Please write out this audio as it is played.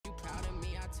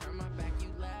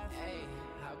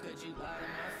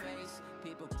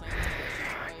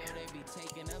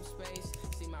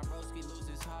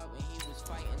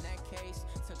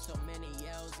so many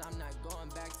yells, I'm not going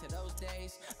back to those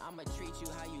days. I'ma treat you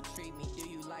how you treat me. Do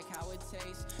you like how it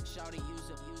tastes? Shawty,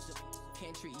 use up.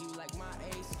 Can't treat you like my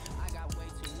ace. I got way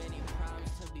too many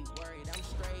problems to be worried. I'm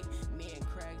straight. Me and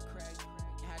Craig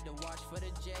had to watch for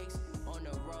the Jakes. On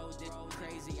the road, this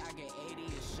crazy. I get 80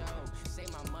 a show. Say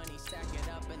my money, stack it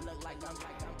up and look like I'm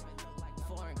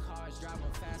foreign cars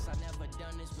driving fast. I never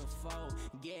done this before.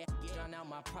 Get on out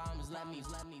my problems. Let me.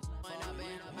 When I've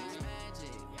been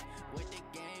magic with the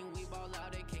gang, we ball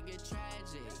out. It can get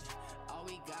tragic. All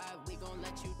we got, we gon'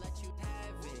 let you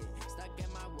have it. Stuck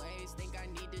in my ways, think I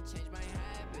need to change my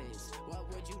habits. What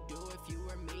would you do if you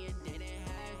were me and didn't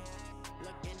have it?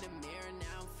 Look in the mirror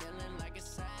now, I'm feeling like a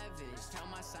savage. Tell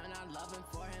my son I love him,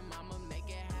 for him I'ma make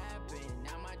it happen.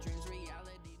 Now my dreams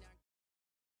reality.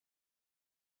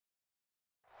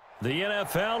 The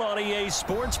NFL on EA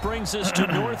Sports brings us to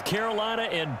North Carolina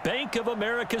and Bank of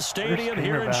America Stadium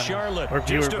here in Charlotte.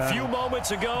 Just a few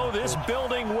moments ago, this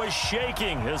building was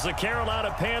shaking as the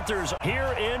Carolina Panthers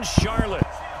here in Charlotte.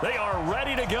 They are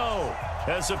ready to go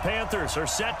as the Panthers are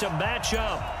set to match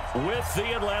up with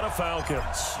the Atlanta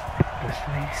Falcons.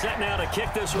 Set now to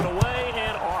kick this one away,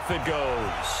 and off it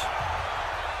goes.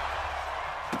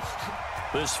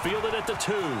 This fielded at the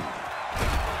 2.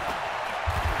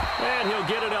 And he'll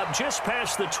get it up just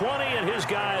past the 20, and his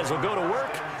guys will go to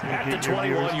work at the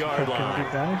 21-yard line.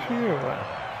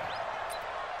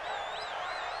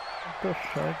 What the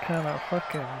fuck kind of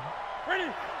fucking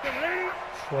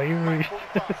slavery?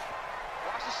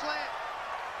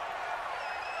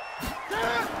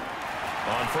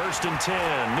 On 1st and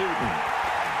 10, Newton.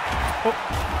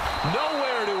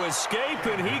 Nowhere to escape,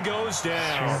 and he goes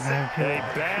down. A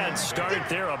bad start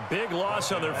there, a big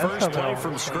loss on their first play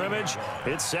from scrimmage.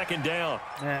 It's 2nd down.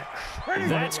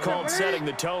 That's called setting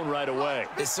the tone right away.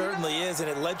 It certainly is, and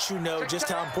it lets you know just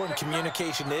how important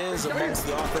communication is amongst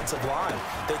the offensive line.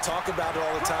 They talk about it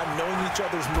all the time, knowing each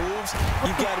other's moves.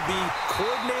 You've got to be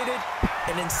coordinated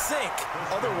and in sync.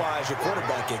 Otherwise, your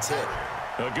quarterback gets hit.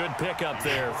 A good pickup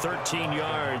there, 13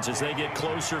 yards as they get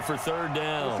closer for 3rd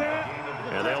down.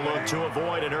 And they'll look to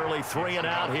avoid an early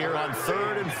 3-and-out here on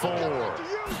 3rd and 4.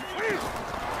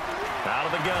 Out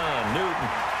of the gun, Newton.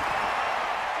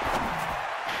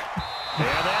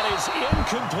 And that is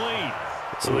incomplete.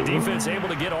 So the defense able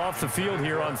to get off the field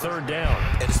here on 3rd down.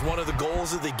 And it's one of the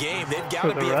goals of the game. They've got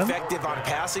to be effective on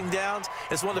passing downs.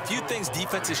 It's one of the few things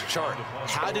defenses chart.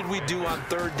 How did we do on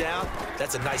 3rd down?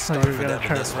 That's a nice start for them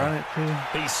in this one.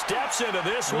 He steps into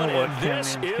this one, and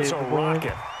this is a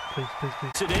rocket.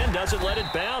 It in, doesn't let it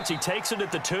bounce. He takes it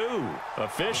at the 2.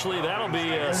 Officially, that'll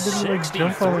be a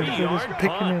 63-yard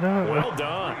punt. Well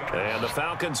done. And the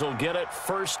Falcons will get it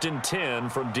 1st and 10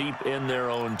 from deep in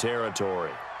their own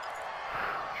territory.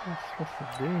 What's supposed to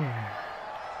do?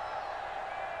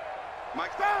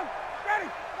 Mike's down. Ready.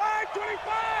 Line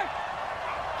 25.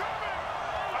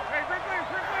 Okay, quickly.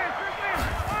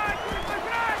 Line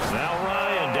 25. Now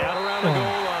Ryan down around the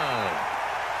goal line.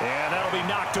 And that'll be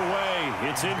knocked away.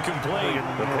 It's incomplete.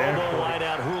 The Pro Bowl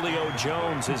wideout Julio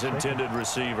Jones, his intended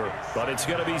receiver. But it's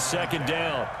going to be 2nd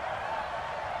down.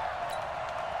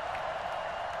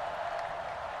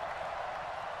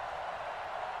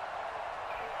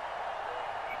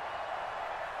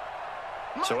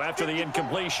 So after the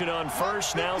incompletion on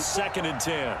 1st, now 2nd and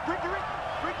 10. Ricky.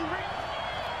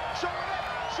 Show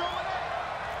it.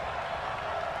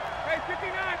 Hey,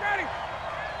 59, ready.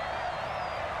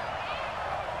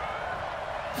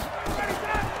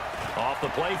 Off the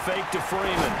play fake to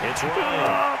Freeman. It's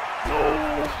Ryan.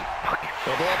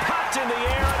 The ball popped in the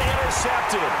air and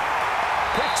intercepted.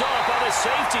 Picked off by the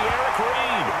safety, Eric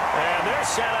Reed. And they're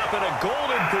set up in a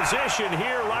golden position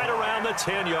here right around the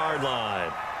 10-yard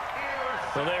line.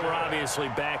 Well, they were obviously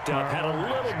backed up, had a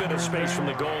little bit of space from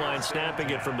the goal line, snapping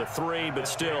it from the 3, but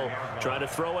still trying to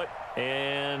throw it,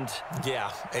 and...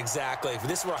 Yeah, exactly.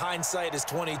 This is where hindsight is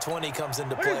 20/20 comes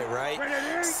into play, right?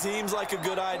 Seems like a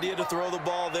good idea to throw the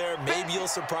ball there. Maybe you'll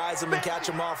surprise them and catch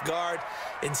them off guard.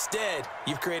 Instead,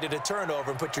 you've created a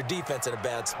turnover and put your defense in a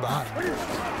bad spot.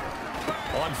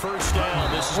 On 1st down,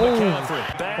 this is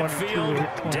McCaffrey. Backfield,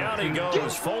 down he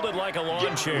goes, folded like a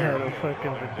lawn chair.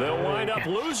 They'll wind up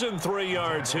losing 3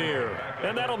 yards here,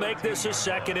 and that'll make this a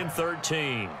 2nd and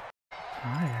 13.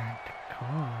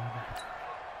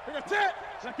 That's it.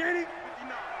 Security.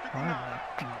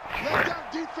 Left gun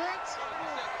defense.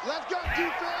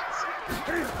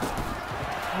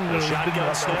 The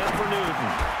shotgun snap for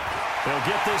Newton. They'll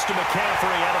get this to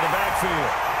McCaffrey out of the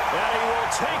backfield. And he will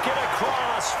take it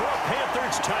across for a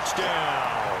Panthers touchdown.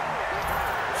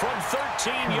 From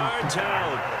 13 yards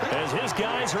out, as his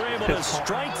guys are able to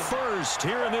strike first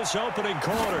here in this opening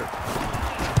quarter.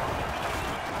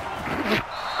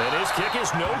 His kick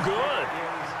is no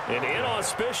good. An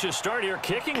inauspicious start here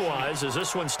kicking-wise as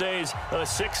this one stays a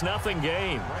 6-0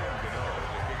 game.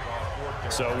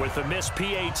 So with the missed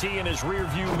PAT in his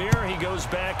rearview mirror, he goes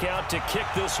back out to kick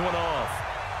this one off.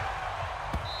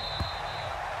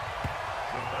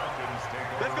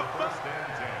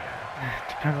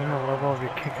 Depends on the level of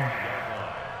your kicker.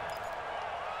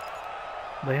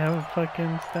 They have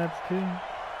fucking stats too.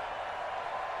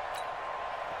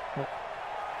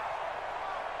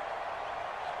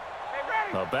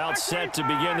 About set to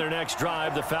begin their next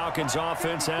drive, the Falcons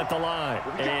offense at the line.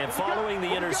 And following the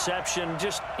interception,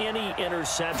 just any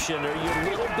interception, are you a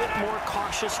little bit more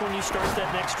cautious when you start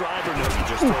that next drive, or no, you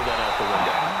just throw that out the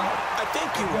window? I think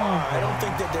you are. I don't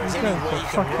think that there's any way you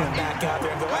can run back out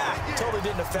there and go, totally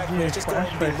didn't affect me. Just go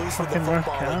ahead and be loose with the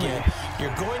football again.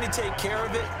 You're going to take care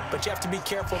of it, but you have to be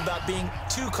careful about being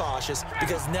too cautious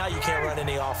because now you can't run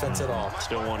any offense at all.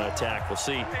 Still want to attack. We'll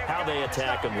see how they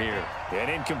attack them here. An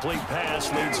incomplete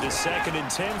pass leads to 2nd and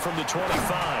 10 from the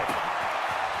 25.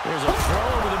 There's a throw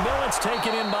over the middle. It's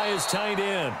taken in by his tight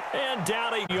end. And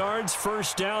down 8 yards,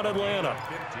 first down Atlanta.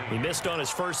 He missed on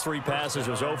his first 3 passes,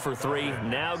 was 0 for 3.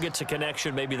 Now gets a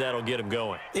connection. Maybe that'll get him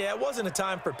going. Yeah, it wasn't a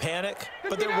time for panic,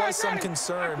 but there was some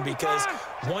concern because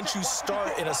once you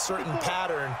start in a certain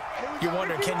pattern, you're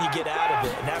wondering, can you get out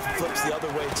of it? And that flips the other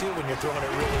way, too, when you're throwing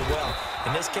it really well.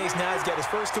 In this case, now he's got his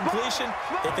first completion.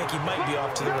 They think he might be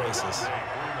off to the races.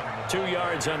 2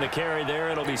 yards on the carry there.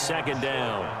 It'll be 2nd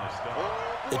down.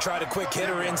 They tried a quick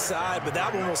hitter inside, but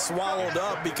that one was swallowed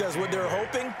up because what they're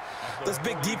hoping, this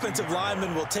big defensive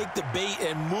lineman will take the bait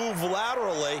and move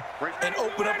laterally and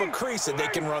open up a crease that they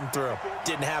can run through.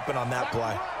 Didn't happen on that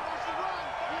play.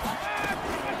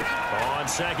 On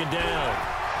 2nd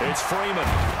down, it's Freeman.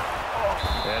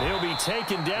 And he'll be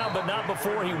taken down, but not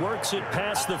before he works it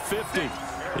past the 50.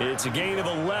 It's a gain of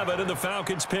 11, and the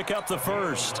Falcons pick up the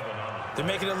first. They're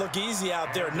making it look easy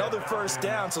out there. Another first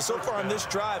down. So far on this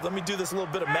drive, let me do this little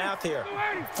bit of math here.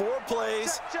 4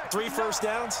 plays, 3 first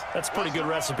downs. That's a pretty good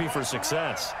recipe for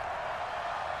success.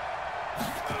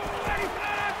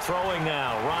 Throwing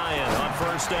now, Ryan on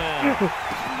first down.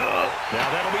 Now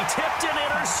that'll be tipped and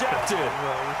intercepted.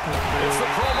 It's the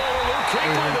Pro Bowler Luke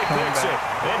Kuechly that picks it.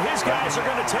 And his guys are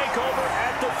going to take over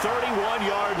at the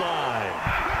 31-yard line.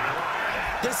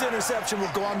 This interception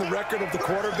will go on the record of the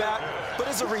quarterback, but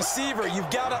as a receiver,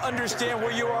 you've got to understand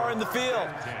where you are in the field.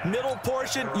 Middle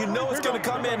portion, you know it's going to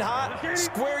come in hot.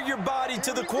 Square your body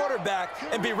to the quarterback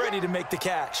and be ready to make the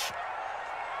catch.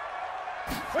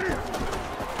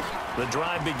 The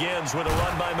drive begins with a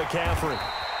run by McCaffrey.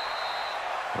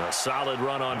 A solid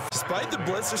run on. Despite the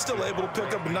blitz, they're still able to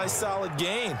pick up a nice solid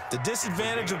gain. The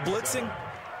disadvantage of blitzing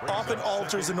often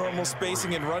alters the normal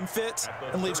spacing and run fits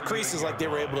and leaves creases like they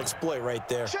were able to exploit right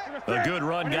there. A good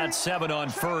run, got 7 on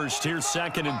first. Here's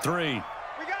 2nd and 3. We got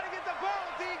to get the ball,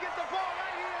 D. Get the ball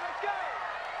right here. Let's go.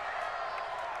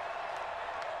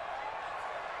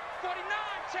 49.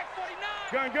 Check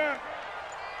 49. Gun.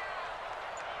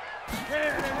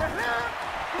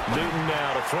 Newton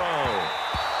now to throw.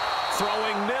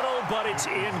 Throwing middle, but it's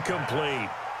incomplete.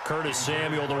 Curtis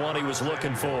Samuel, the one he was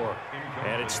looking for.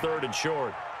 And it's 3rd and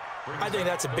short. I think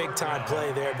that's a big-time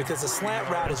play there because the slant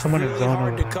route is really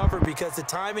hard to cover because the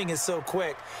timing is so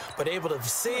quick. But able to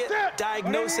see it,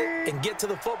 diagnose it, and get to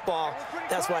the football,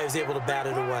 that's why he was able to bat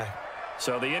it away.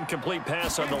 So the incomplete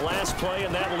pass on the last play,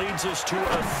 and that leads us to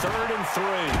a 3rd and 3.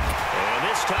 And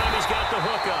this time he's got the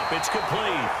hookup. It's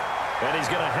complete. And he's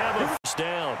going to have a first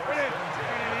down.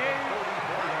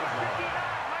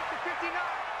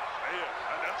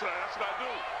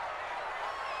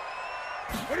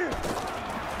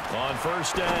 On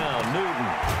first down, Newton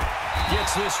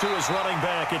gets this to his running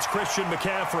back. It's Christian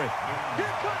McCaffrey.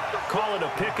 Call it a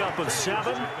pickup of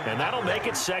 7, and that'll make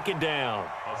it 2nd down.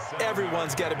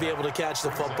 Everyone's got to be able to catch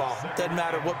the football. Doesn't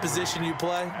matter what position you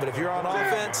play, but if you're on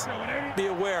offense, be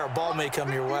aware a ball may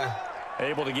come your way.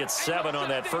 Able to get 7 on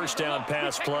that first down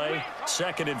pass play.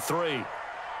 2nd and 3.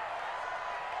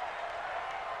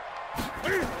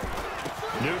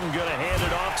 Newton going to hand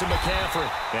it off to McCaffrey,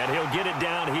 and he'll get it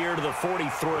down here to the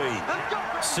 43.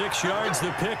 6 yards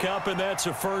the pickup, and that's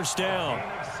a first down.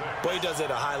 Boy, he does it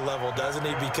at a high level, doesn't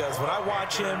he? Because when I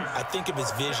watch him, I think of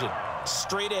his vision.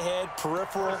 Straight ahead,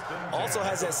 peripheral, also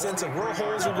has that sense of where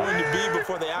holes are going to be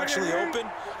before they actually open.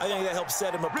 I think that helps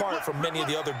set him apart from many of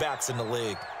the other backs in the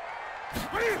league.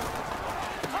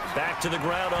 Back to the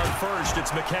ground on first.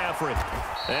 It's McCaffrey.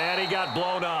 And he got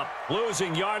blown up.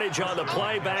 Losing yardage on the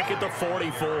play back at the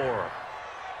 44.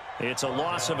 It's a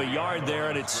loss of a yard there,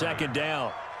 and it's 2nd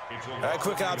down.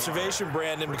 Quick observation,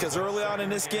 Brandon, because early on in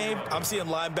this game, I'm seeing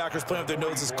linebackers playing with their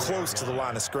noses close to the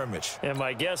line of scrimmage. And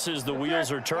my guess is the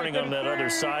wheels are turning on that other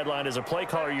sideline. As a play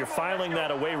caller, you're filing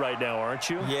that away right now, aren't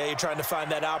you? Yeah, you're trying to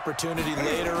find that opportunity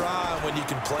later on when you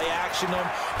can play action them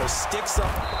or stick some.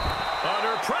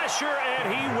 Under pressure,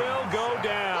 and he will go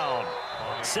down.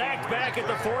 Sacked back at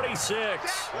the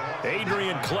 46.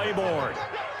 Adrian Claiborne.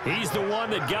 He's the one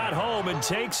that got home and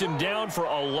takes him down for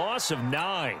a loss of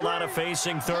 9. Atlanta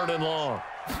facing 3rd and long.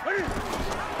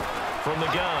 From the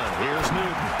gun, here's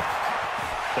Newton.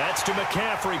 That's to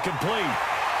McCaffrey, complete.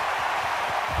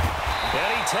 And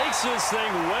he takes this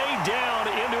thing way down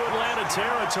into Atlanta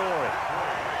territory.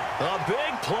 A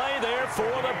big play there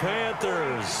for the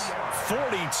Panthers.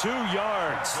 42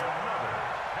 yards.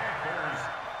 Panthers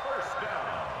first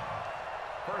down.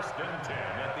 1st and 10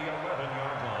 at the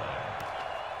 11-yard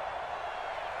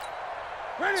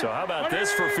line. So how about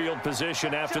this for field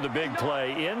position after the big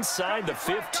play? Inside the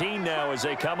 15 now as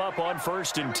they come up on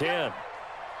 1st and 10.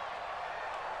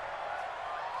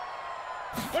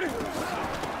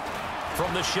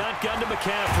 From the shotgun to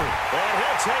McCaffrey. And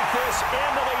he'll take this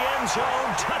into the end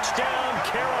zone. Touchdown,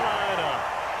 Carolina.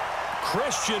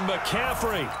 Christian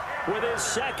McCaffrey with his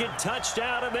 2nd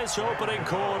touchdown in this opening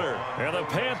quarter. And the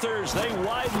Panthers, they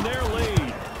widen their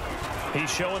lead. He's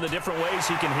showing the different ways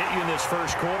he can hit you in this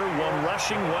first quarter. 1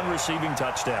 rushing, 1 receiving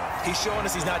touchdown. He's showing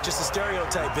us he's not just a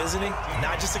stereotype, isn't he?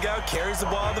 Not just a guy who carries the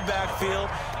ball in the backfield,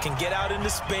 can get out into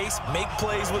space, make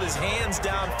plays with his hands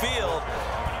downfield.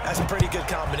 That's a pretty good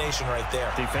combination right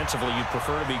there. Defensively, you'd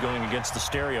prefer to be going against the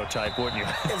stereotype, wouldn't you?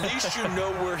 At least you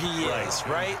know where he is,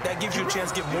 right? That gives you a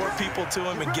chance to get more people to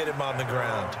him and get him on the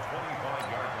ground.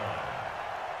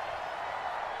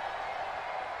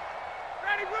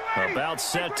 About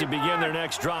set to begin their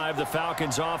next drive, the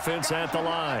Falcons offense at the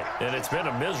line. And it's been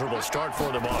a miserable start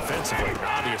for them offensively,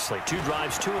 obviously. 2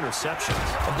 drives, 2 interceptions.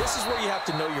 And this is where you have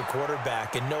to know your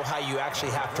quarterback and know how you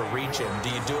actually have to reach him. Do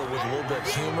you do it with a little bit of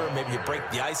humor? Maybe you break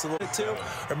the ice a little bit too?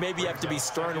 Or maybe you have to be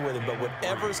stern with him. But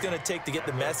whatever it's going to take to get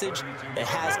the message, it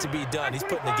has to be done. He's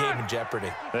putting the game in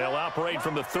jeopardy. They'll operate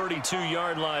from the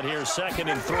 32-yard line here,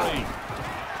 2nd and 3.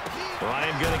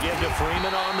 Ryan going to give to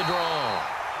Freeman on the draw.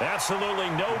 Absolutely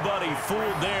nobody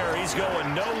fooled there. He's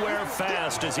going nowhere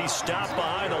fast as he stopped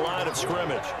behind the line of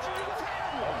scrimmage.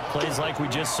 Plays like we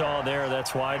just saw there.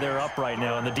 That's why they're up right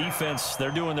now. And the defense,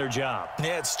 they're doing their job.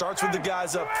 Yeah, it starts with the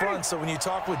guys up front. So when you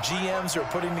talk with GMs who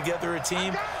are putting together a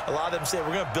team, a lot of them say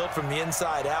we're going to build from the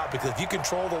inside out, because if you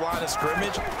control the line of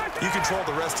scrimmage, you control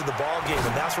the rest of the ball game.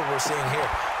 And that's what we're seeing here.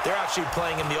 They're actually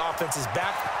playing in the offense's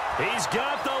back. He's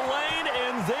got the lane,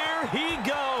 and there he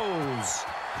goes.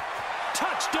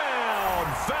 Touchdown,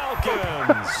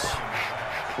 Falcons.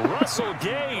 Russell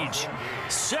Gage,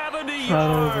 70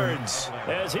 yards,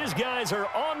 as his guys are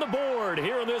on the board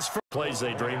here in this plays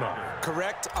they dream of.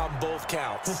 Correct on both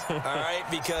counts, all right?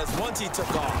 Because once he took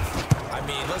off, I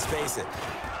mean, let's face it,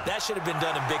 that should have been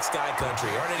done in Big Sky Country.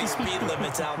 Aren't any speed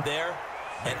limits out there?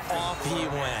 And off he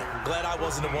went. Glad I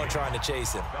wasn't the one trying to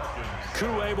chase him.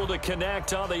 Koo able to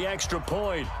connect on the extra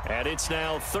point, and it's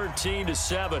now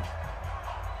 13-7.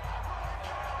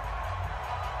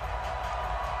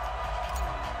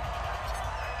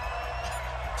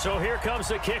 So here comes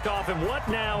the kickoff, and what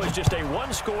now is just a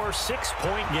 1-score,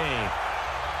 6-point game.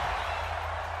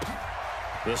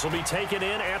 This will be taken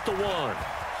in at the 1.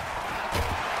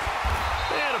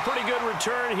 And a pretty good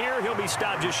return here. He'll be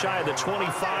stopped just shy of the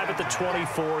 25 at the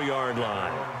 24-yard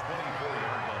line.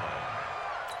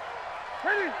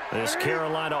 This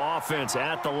Carolina offense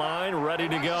at the line, ready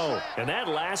to go. And that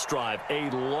last drive, a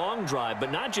long drive,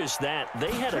 but not just that.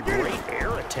 They had a great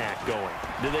air attack going.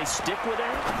 Do they stick with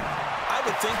that? I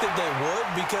would think that they would,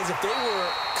 because if they were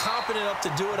confident enough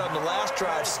to do it on the last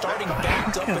drive, starting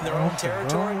backed up in their own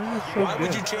territory, why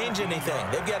would you change anything?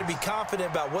 They've got to be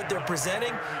confident about what they're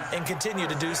presenting and continue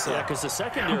to do so. Yeah, because the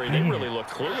secondary, they really look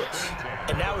clueless.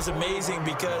 And that was amazing,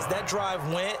 because that drive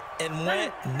went and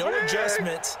went, no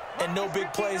adjustments, and no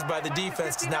big plays by the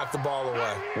defense to knock the ball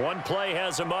away. One play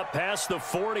has him up past the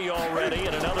 40 already,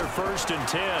 and another 1st and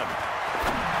 10.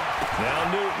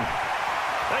 Now Newton.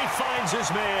 He finds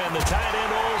his man, the tight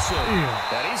end Olsen.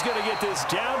 And he's going to get this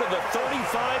down to the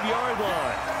 35-yard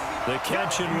line. The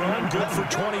catch and run, good for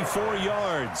 24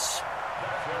 yards.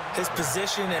 His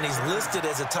position, and he's listed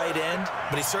as a tight end,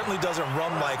 but he certainly doesn't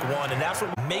run like one, and that's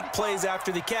what make plays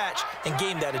after the catch and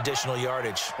gain that additional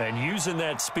yardage. And using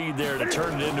that speed there to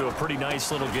turn it into a pretty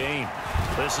nice little gain.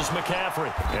 This is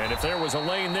McCaffrey. And if there was a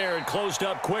lane there, it closed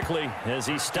up quickly as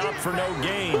he stopped for no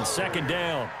gain. 2nd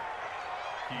down.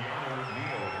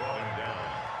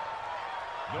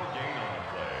 No gain on the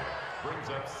play. Brings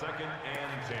up 2nd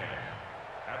and 10.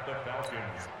 at the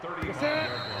Falcons'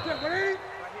 35-yard line.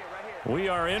 We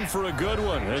are in for a good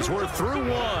one as we're through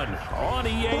one on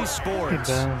EA Sports.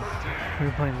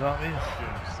 We're playing zombies.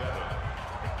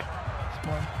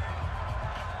 One.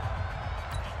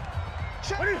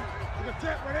 Ready?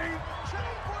 Ready?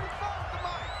 Chain 45, come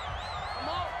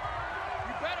on.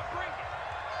 You better bring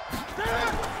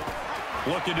it.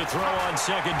 Looking to throw on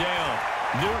second down.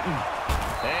 Newton.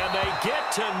 And they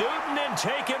get to Newton and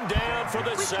take him down for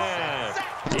the sack.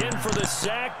 In for the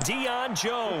sack, Deion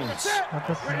Jones.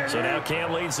 So now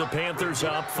Cam leads the Panthers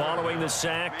up following the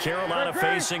sack. Carolina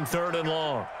facing 3rd and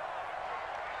long.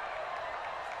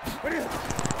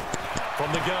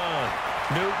 From the gun,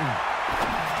 Newton.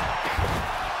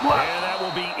 And that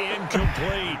will be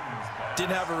incomplete.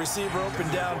 Didn't have a receiver open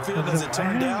downfield as it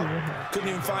turned out. Couldn't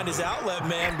even find his outlet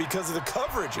man because of the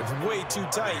coverage. It was way too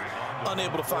tight.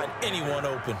 Unable to find anyone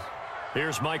open.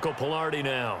 Here's Michael Pilardi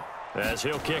now as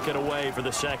he'll kick it away for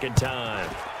the second time.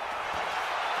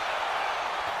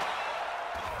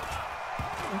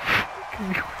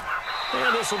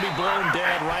 And this will be blown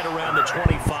dead right around the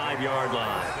 25-yard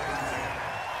line.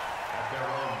 At their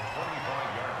own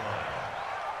 25-yard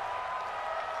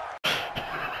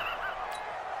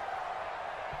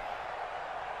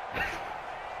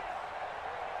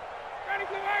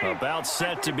line. About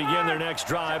set to begin their next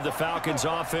drive. The Falcons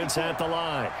offense at the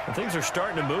line. And things are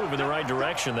starting to move in the right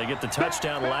direction. They get the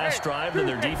touchdown last drive, then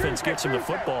their defense gets them the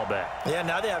football back. Yeah,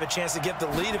 now they have a chance to get the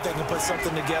lead if they can put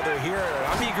something together here.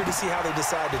 I'm eager to see how they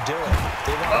decide to do it.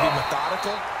 They want to be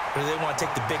methodical, or do they want to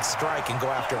take the big strike and go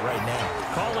after it right now?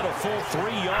 Call it a full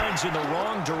 3 yards in the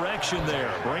wrong direction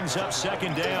there. Brings up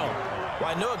second down. Well,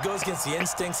 I know it goes against the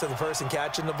instincts of the person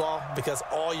catching the ball because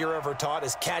all you're ever taught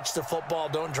is catch the football,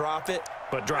 don't drop it.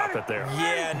 But drop it there.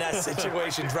 Yeah, in that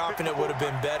situation, dropping it would have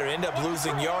been better. End up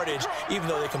losing yardage, even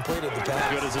though they completed the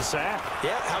pass. Good as a sack.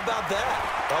 Yeah, how about that?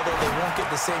 Although they won't get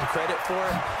the same credit for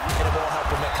it, and it won't help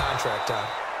them at contract time.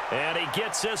 And he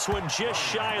gets this one just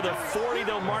shy of the 40.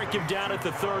 They'll mark him down at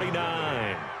the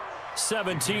 39.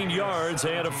 17 yards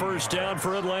and a first down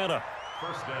for Atlanta.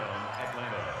 First down,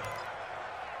 Atlanta.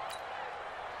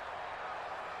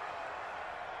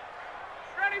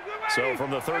 So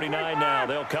from the 39 now,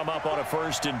 they'll come up on a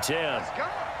 1st and 10.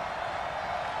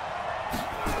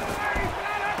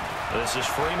 This is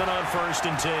Freeman on 1st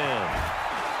and 10.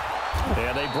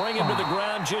 And they bring him to the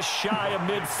ground just shy of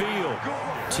midfield.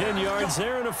 10 yards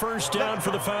there and a first down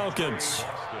for the Falcons.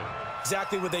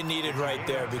 Exactly what they needed right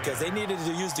there because they needed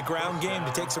to use the ground game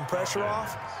to take some pressure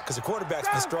off because the quarterback's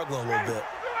been struggling a little bit.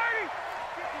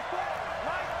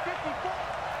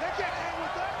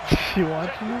 She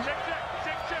watching this?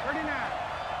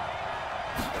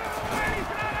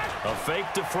 A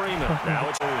fake to Freeman. Now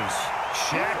it's loose.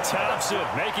 Shaq Thompson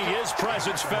making his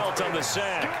presence felt on the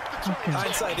sack.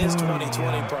 Hindsight is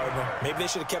 20/20, partner. Maybe they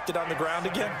should have kept it on the ground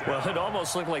again. Well, it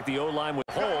almost looked like the O-line was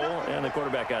whole, and the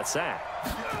quarterback got sacked.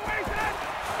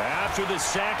 After the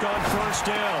sack on first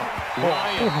down,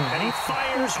 Ryan, and he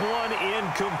fires one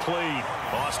incomplete.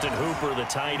 Austin Hooper, the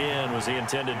tight end, was the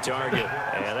intended target,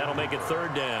 and that'll make it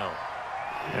 3rd down.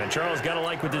 And Charles got to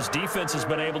like what this defense has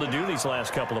been able to do these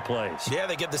last couple of plays. Yeah,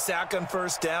 they get the sack on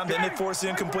first down, then they force the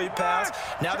incomplete pass.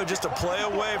 Now they're just a play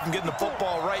away from getting the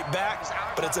football right back,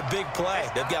 but it's a big play.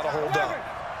 They've got to hold up.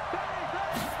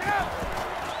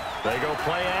 They go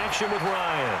play action with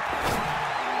Ryan.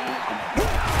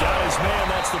 Got his man,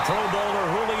 that's the Pro Bowler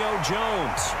Julio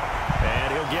Jones.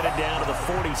 And he'll get it down to the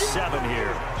 47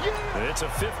 here. It's a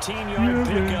 15-yard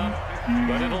pickup,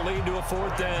 but it'll lead to a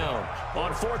 4th down.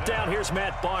 On 4th down, here's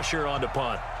Matt Bosher on to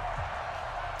punt.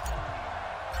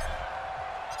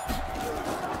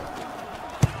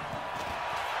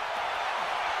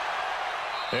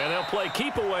 And they'll play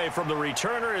keep away from the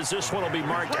returner as this one will be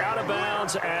marked out of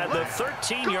bounds at the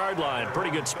 13-yard line. Pretty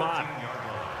good spot.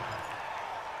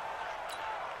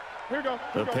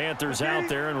 The Panthers out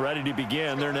there and ready to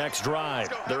begin their next drive.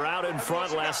 They're out in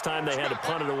front. Last time they had to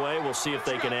punt it away. We'll see if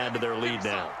they can add to their lead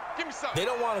now. They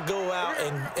don't want to go out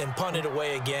and punt it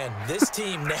away again. This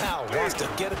team now wants to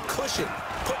get a cushion,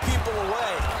 put people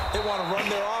away. They want to run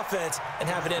their offense and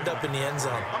have it end up in the end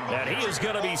zone. And he is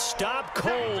going to be stopped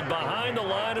cold behind the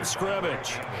line of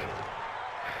scrimmage.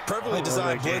 Perfectly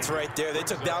designed blitz right there. They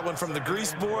took that one from the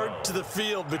grease board to the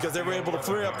field because they were able to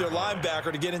free up their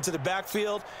linebacker to get into the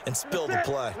backfield and spill the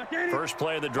play. First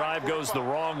play of the drive goes the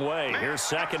wrong way. Here's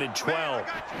 2nd and 12.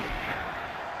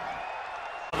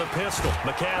 The pistol,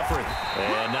 McCaffrey.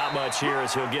 And not much here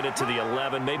as he'll get it to the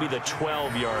 11, maybe the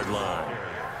 12-yard line.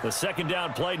 The second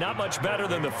down play, not much better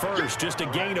than the first, just a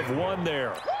gain of 1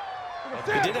 there.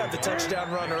 He did have the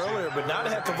touchdown run earlier, but not a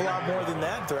heck of a lot more than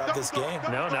that throughout this game.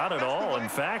 No, not at all. In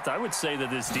fact, I would say that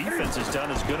this defense has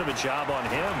done as good of a job on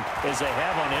him as they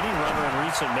have on any runner in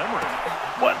recent memory.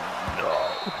 What?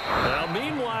 Now,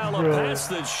 meanwhile, a pass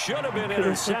that should have been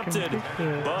intercepted,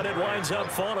 but it winds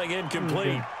up falling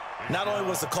incomplete. Not only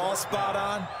was the call spot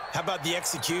on, how about the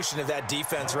execution of that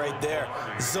defense right there?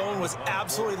 The zone was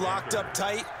absolutely locked up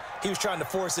tight. He was trying to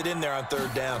force it in there on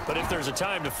third down. But if there's a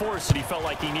time to force it, he felt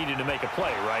like he needed to make a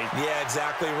play, right? Yeah,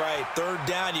 exactly right. Third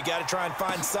down, you got to try and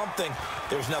find something.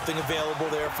 There's nothing available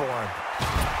there for him.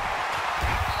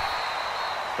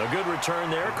 A good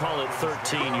return there, call it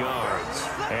 13 yards.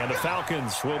 And the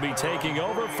Falcons will be taking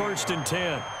over 1st and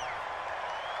 10.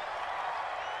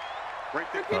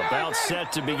 About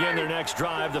set to begin their next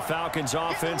drive, the Falcons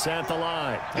offense at the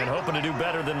line. And hoping to do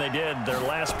better than they did their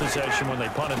last possession when they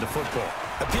punted the football.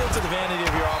 Appeal to the vanity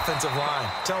of your offensive line.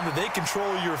 Tell them that they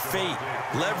control your fate.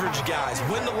 Leverage guys.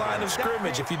 Win the line of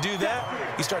scrimmage. If you do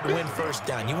that, you start to win first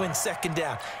down. You win second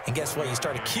down. And guess what? You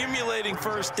start accumulating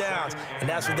first downs. And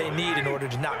that's what they need in order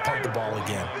to not punt the ball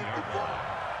again.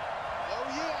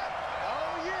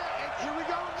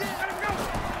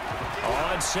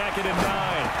 On 2nd and 9,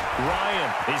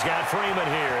 Ryan, he's got Freeman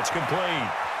here. It's complete.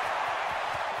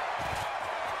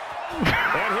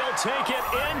 And he'll take it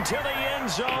into the end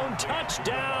zone.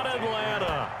 Touchdown,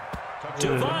 Atlanta.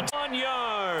 Devontae on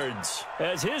yards,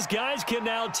 as his guys can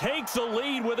now take the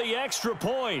lead with the extra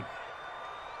point.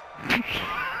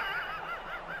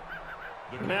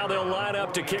 Now they'll line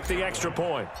up to kick the extra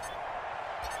point.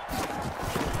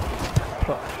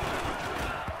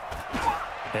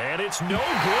 And it's no good.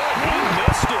 He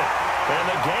missed it. And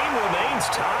the game remains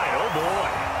tied. Oh, boy.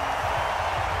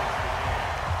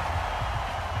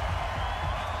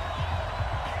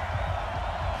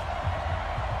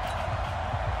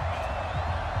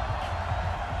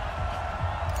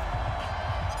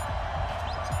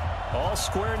 All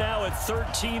square now at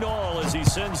 13 all as he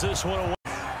sends this one away.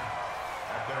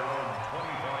 At their own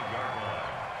 25-yard line.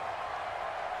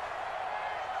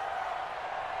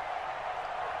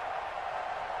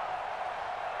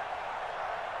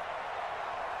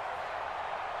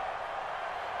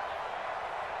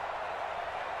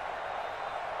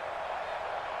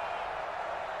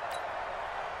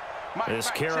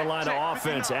 This Carolina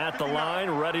offense at the line,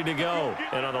 ready to go.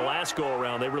 And on the last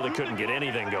go-around, they really couldn't get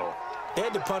anything going. They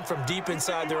had to punt from deep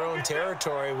inside their own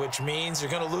territory, which means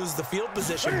you're going to lose the field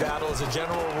position battle as a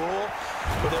general rule.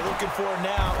 What they're looking for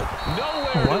now.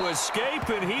 Nowhere to escape,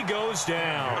 and he goes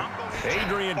down.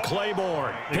 Adrian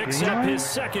Claiborne picks up his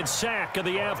 2nd sack of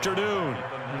the afternoon.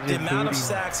 The amount of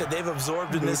sacks that they've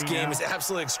absorbed in this game is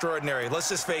absolutely extraordinary. Let's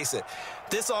just face it.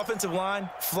 This offensive line,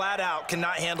 flat out,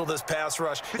 cannot handle this pass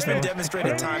rush. It's been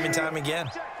demonstrated time and time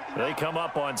again. They come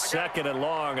up on 2nd and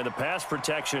long, and the pass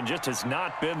protection just has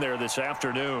not been there this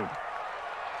afternoon.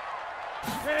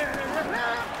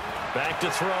 Back to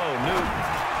throw, Newton.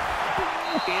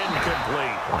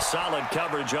 Incomplete. Solid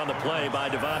coverage on the play by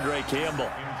Devondre Campbell.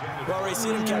 Well, already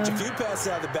seen him catch a few passes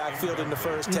out of the backfield in the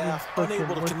first half.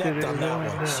 Unable to connect on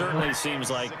that one. Certainly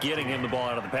seems like getting him the ball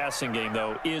out of the passing game,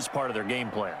 though, is part of their game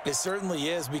plan. It certainly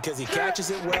is because he catches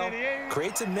it well,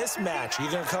 creates a mismatch.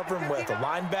 You're going to cover him with a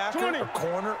linebacker, a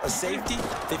corner, a safety.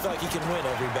 They feel like he can win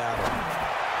every battle.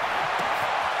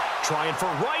 Trying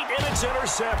for right, and it's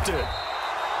intercepted.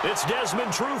 It's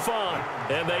Desmond Trufant,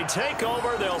 and they take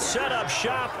over. They'll set up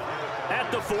shop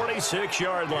at the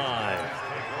 46-yard line.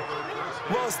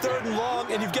 Well, it's 3rd and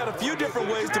long, and you've got a few different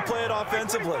ways to play it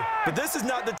offensively. But this is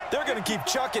not they're going to keep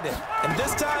chucking it. And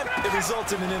this time, it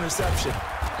results in an interception.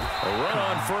 A run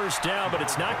on 1st down, but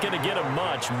it's not going to get him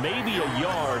much. Maybe a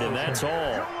yard, and that's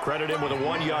all. Credit him with a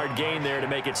 1-yard gain there to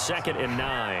make it 2nd and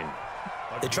 9.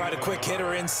 They tried a quick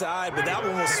hitter inside, but that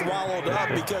one was swallowed up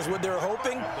because what they're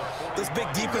hoping, this big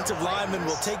defensive lineman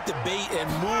will take the bait and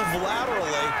move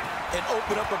laterally and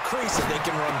open up a crease that they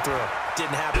can run through.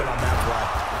 Didn't happen on that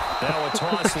play. Now a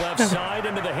toss left side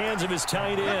into the hands of his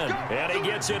tight end. And he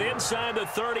gets it inside the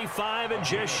 35 and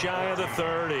just shy of the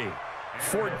 30.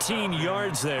 14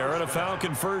 yards there and a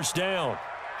Falcon 1st down.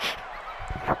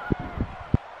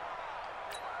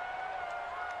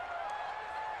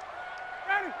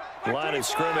 Line of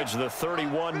scrimmage, the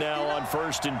 31 now on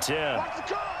 1st and 10.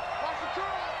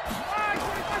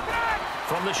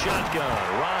 From the shotgun,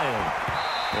 Ryan.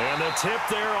 And the tip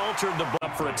there altered the ball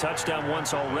for a touchdown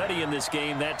once already in this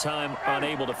game, that time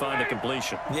unable to find a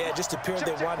completion. Yeah, it just appeared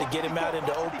they wanted to get him out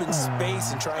into open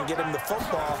space and try and get him the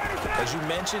football. As you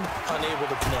mentioned, unable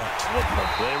to connect.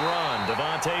 They run,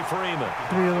 Devontae Freeman.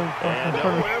 And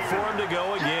nowhere for him to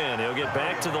go again. He'll get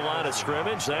back to the line of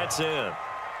scrimmage. That's it.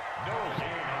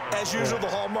 As usual, the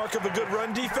hallmark of a good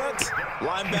run defense,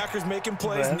 linebackers making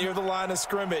plays near the line of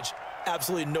scrimmage.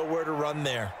 Absolutely nowhere to run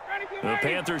there. The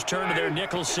Panthers turn to their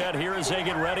nickel set here as they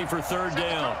get ready for third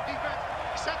down.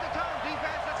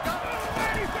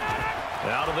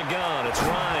 Out of the gun, it's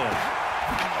Ryan.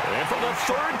 And for the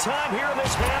third time here in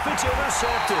this half, it's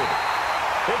intercepted.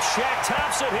 It's Shaq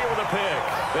Thompson here with a pick.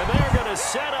 And they're going to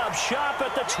set up shop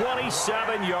at the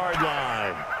 27-yard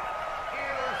line.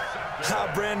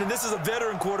 Brandon, this is a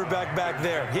veteran quarterback back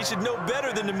there. He should know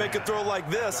better than to make a throw like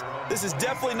this. This is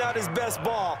definitely not his best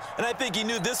ball, and I think he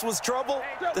knew this was trouble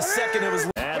the second it was.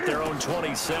 At their own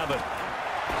 27.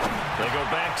 They go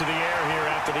back to the air here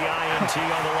after the INT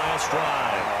on the last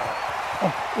drive.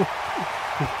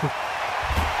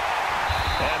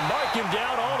 And mark him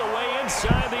down all the way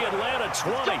inside the Atlanta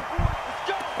 20.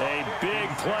 A big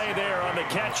play there on the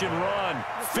catch and run.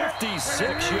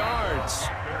 56 yards.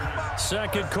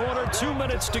 Second quarter, 2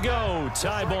 minutes to go.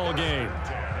 Tie ball game.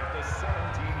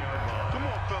 Come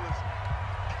on, fellas.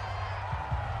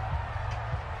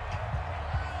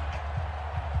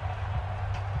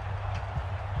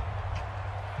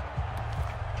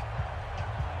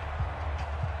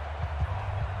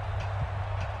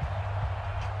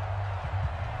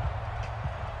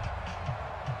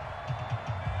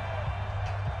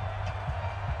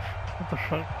 What the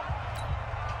fuck?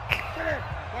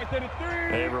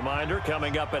 A reminder,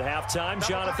 coming up at halftime,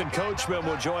 Jonathan Coachman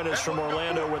will join us from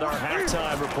Orlando with our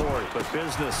halftime report. But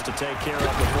business to take care of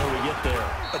before we get there.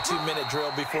 A 2-minute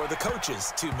drill before the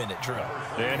coach's 2-minute drill.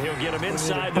 And he'll get him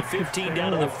inside the 15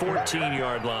 down to the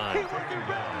 14-yard line.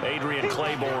 Adrian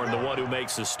Claiborne, the one who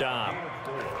makes the stop.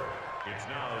 It's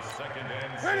now second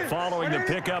and 6. Following the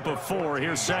pickup of 4,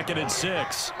 here's second and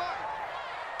 6.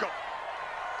 Go.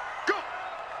 Go.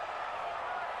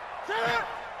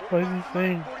 What is he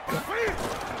saying?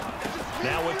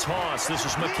 Now a toss. This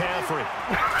is McCaffrey.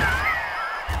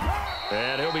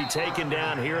 And he'll be taken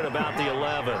down here at about the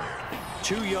 11.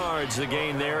 2 yards the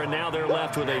gain there, and now they're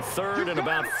left with a third and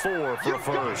about 4 for a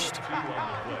first.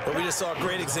 But we just saw a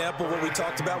great example of what we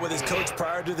talked about with his coach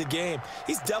prior to the game.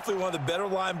 He's definitely one of the better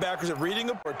linebackers at reading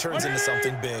him, or it turns into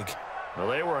something big. Well,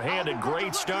 they were handed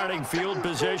great starting field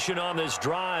position on this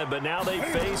drive, but now they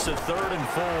face a third and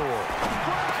 4.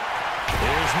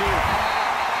 Here's Newton.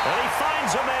 And he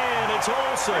finds a man. It's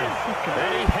Olsen.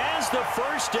 And he has the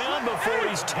first down before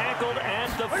he's tackled at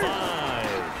the 5.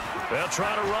 They'll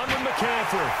try to run with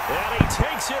McCaffrey. And he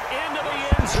takes it into the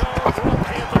end zone for a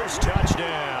Panthers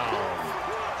touchdown.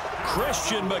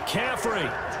 Christian McCaffrey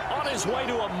on his way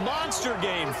to a monster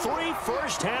game. 3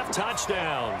 first-half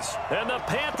touchdowns. And the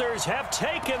Panthers have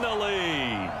taken the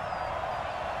lead.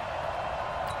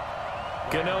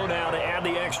 Gano now to add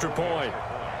the extra point.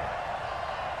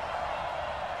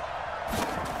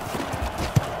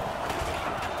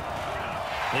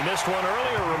 He missed one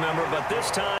earlier, remember, but this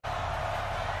time.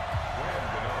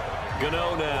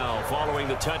 Gano now following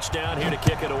the touchdown here to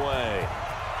kick it away.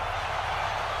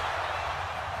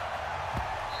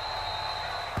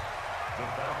 The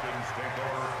Falcons take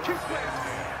over first and 10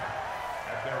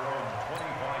 at their own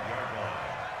 25-yard line.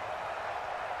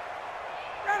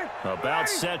 About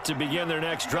set to begin their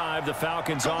next drive, the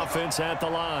Falcons offense at the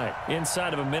line.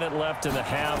 Inside of a minute left in the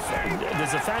half.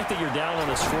 Does the fact that you're down on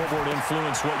the scoreboard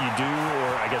influence what you do,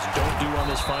 or I guess don't do on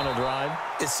this final drive?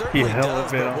 It certainly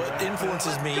does, but what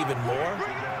influences me even more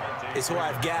is who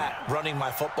I've got running my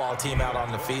football team out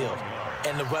on the field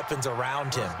and the weapons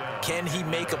around him. Can he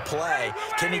make a play?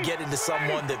 Can he get into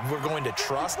someone that we're going to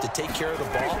trust to take care of the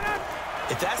ball?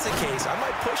 If that's the case, I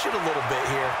might push it a little bit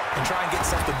here and try and get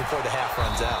something before the half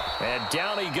runs out. And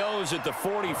down he goes at the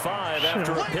 45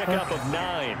 after a pickup of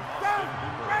 9.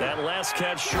 That last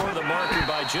catch short of the marker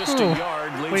by just a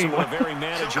yard leaves him with a very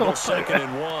manageable 2nd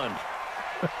and 1.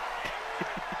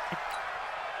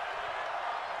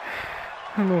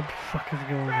 I don't know what the fuck is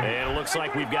going on. And it looks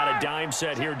like we've got a dime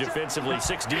set here defensively.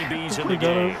 6 DBs in the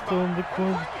game.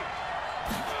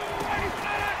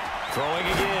 Throwing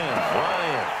again.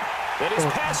 Ryan. And his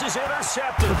pass is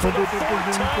intercepted for the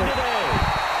 4th time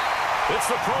today. It's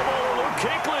the Pro Bowler Luke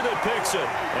Kuechly that picks it.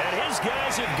 And his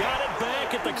guys have got it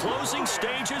back at the closing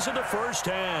stages of the first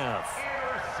half.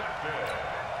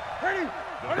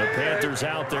 The Panthers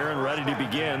out there and ready to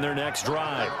begin their next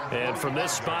drive. And from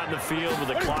this spot in the field with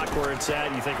the clock where it's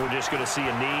at, you think we're just going to see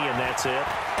a knee and that's it?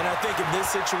 And I think in this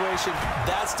situation,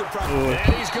 that's the problem.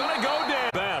 And he's going to go down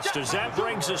best as that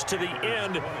brings us to the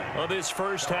end of this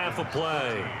first half of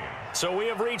play. So we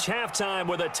have reached halftime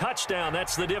with a touchdown.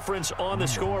 That's the difference on the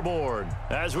scoreboard.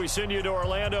 As we send you to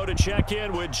Orlando to check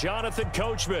in with Jonathan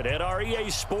Coachman at our EA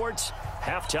Sports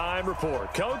Halftime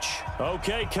Report. Coach?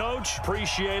 Okay, Coach.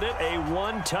 Appreciate it. A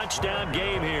one-touchdown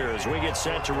game here as we get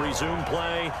set to resume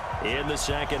play in the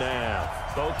second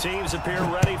half. Both teams appear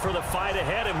ready for the fight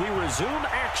ahead, and we resume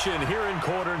action here in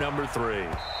quarter number 3.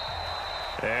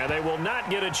 And they will not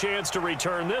get a chance to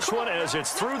return this one as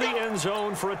it's through the end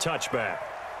zone for a touchback.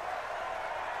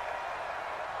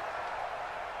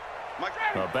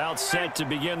 About set to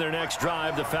begin their next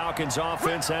drive, the Falcons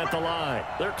offense at the line.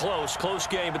 They're close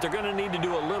game, but they're going to need to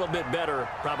do a little bit better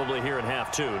probably here in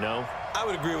half 2, no? I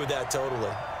would agree with that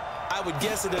totally. I would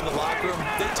guess it in the locker room.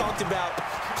 They talked about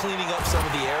cleaning up some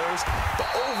of the errors, but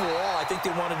overall, I think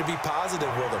they wanted to be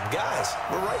positive with them. Guys,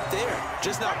 we're right there.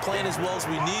 Just not playing as well as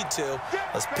we need to.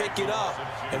 Let's pick it up,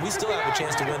 and we still have a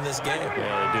chance to win this game.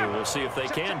 Yeah, they do. We'll see if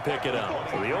they can pick it up.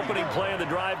 So the opening play of the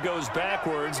drive goes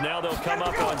backwards. Now they'll come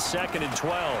up on 2nd and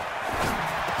 12.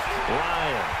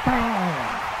 Ryan.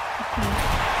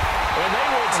 And they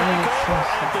will take over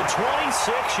at the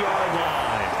 26-yard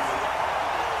line.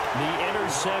 The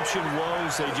interception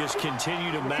woes, they just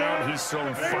continue to mount. He's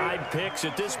thrown 5 picks.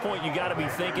 At this point, you got to be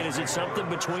thinking, is it something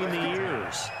between the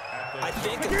ears? I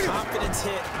think a confidence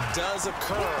hit does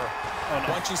occur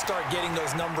once you start getting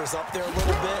those numbers up there a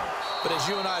little bit. But as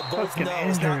you and I both know,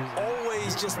 it's not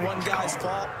always just one guy's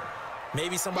fault.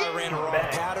 Maybe somebody ran a wrong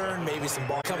pattern. Maybe some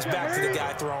ball comes back to the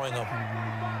guy throwing them.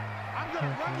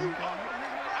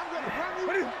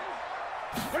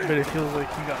 But it feels like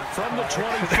he got it. From the 24,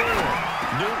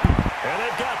 Newton. And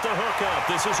they've got the hook up.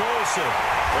 This is Olsen.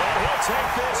 And he'll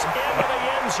take this into the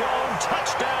end zone.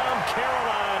 Touchdown,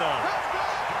 Carolina.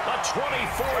 A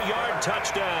 24-yard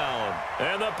touchdown.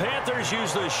 And the Panthers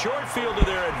use the short field to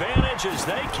their advantage as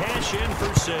they cash in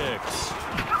for 6.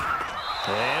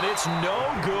 And it's no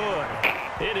good.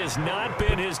 It has not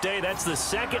been his day. That's the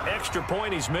 2nd extra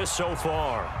point he's missed so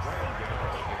far.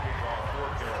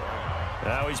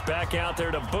 Now he's back out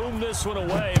there to boom this one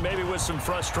away, maybe with some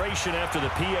frustration after the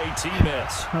PAT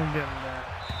miss. I'm getting that.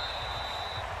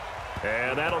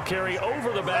 And that'll carry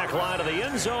over the back line of the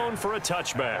end zone for a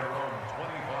touchback.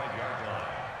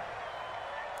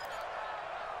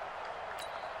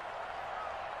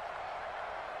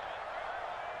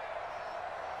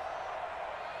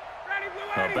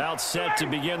 About set to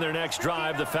begin their next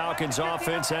drive, the Falcons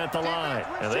offense at the line.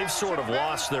 And they've sort of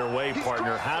lost their way,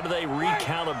 partner. How do they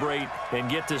recalibrate and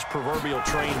get this proverbial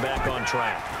train back on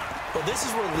track? Well, this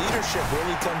is where leadership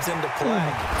really comes into play.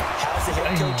 How's the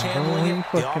head coach handling it?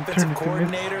 The offensive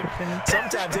coordinator?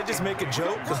 Sometimes they just make a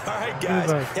joke. All right, guys,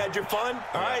 you had your fun?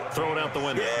 All right. Throw it out the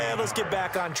window. Yeah, let's get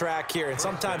back on track here. And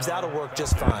sometimes that'll work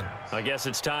just fine. I guess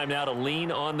it's time now to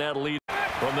lean on that lead.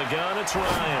 From the gun, it's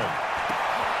Ryan.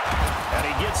 And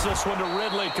he gets this one to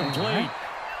Ridley, complete.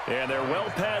 And they're well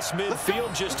past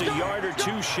midfield, just a yard or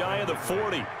 2 shy of the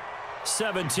 40.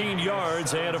 17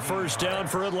 yards and a first down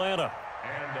for Atlanta.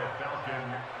 And a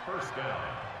Falcon first down.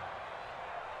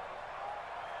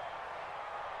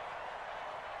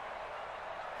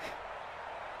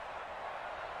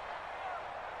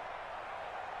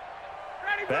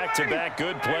 Back-to-back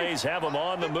good plays have them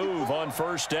on the move on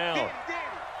first down.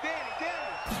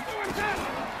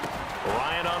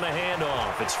 Ryan on the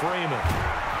handoff. It's Freeman.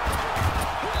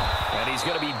 And he's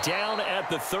going to be down at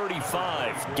the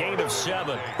 35. Gain of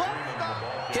 7.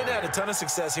 He's had a ton of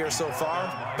success here so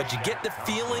far, but you get the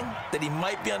feeling that he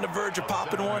might be on the verge of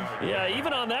popping one. Yeah,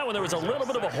 even on that one, there was a little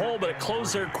bit of a hole, but it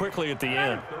closed there quickly at the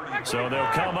end. So they'll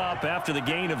come up after the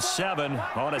gain of 7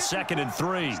 on a 2nd and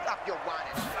 3.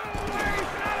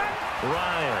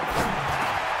 Ryan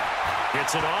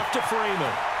gets it off to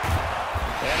Freeman.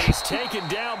 And he's taken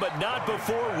down, but not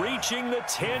before reaching the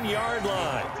 10-yard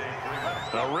line.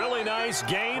 A really nice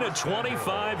gain of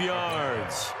 25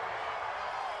 yards.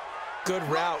 Good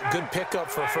route, good pickup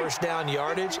for first down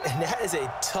yardage, and that is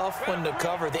a tough one to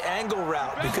cover, the angle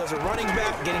route, because a running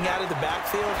back getting out of the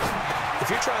backfield, if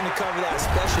you're trying to cover that,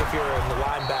 especially if you're in the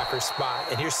linebacker spot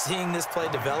and you're seeing this play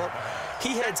develop,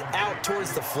 he heads out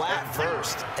towards the flat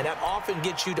first, and that often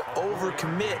gets you to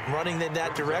overcommit running in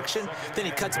that direction. Then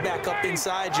he cuts back up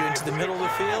inside you into the middle of the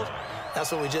field.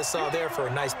 That's what we just saw there for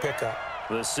a nice pickup.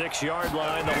 The 6-yard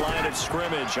line, the line of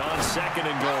scrimmage on 2nd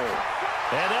and goal.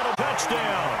 And that'll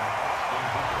touchdown.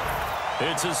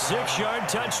 It's a 6-yard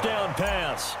touchdown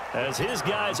pass as his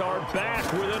guys are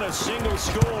back within a single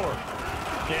score.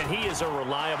 And he is a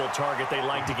reliable target. They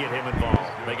like to get him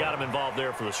involved. They got him involved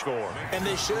there for the score. And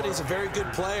they should. He's a very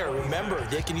good player. Remember,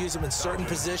 they can use him in certain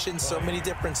positions, so many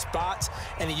different spots,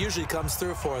 and he usually comes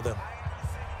through for them.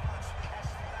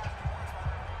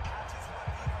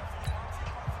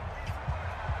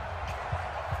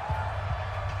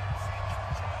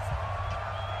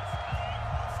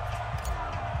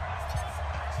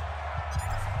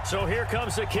 So here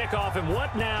comes the kickoff, and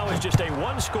what now is just a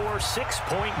one-score,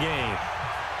 6-point game.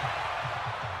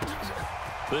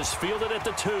 This fielded at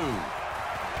the 2.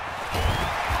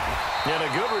 And a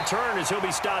good return as he'll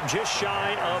be stopped just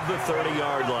shy of the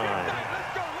 30-yard line.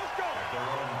 Let's go. At their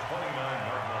own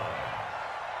 29-yard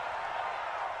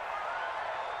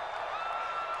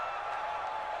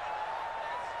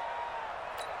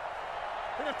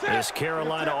line. This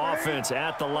Carolina offense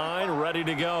at the line, ready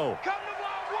to go.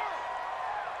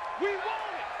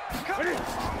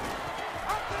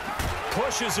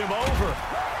 Pushes him over.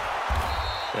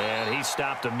 And he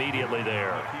stopped immediately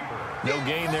there. No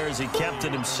gain there as he kept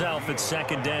it himself at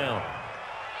 2nd down.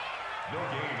 No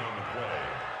gain on the play.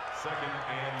 2nd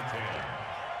and 10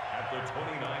 at the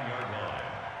 29-yard line.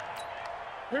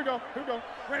 Here we go.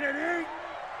 Ready?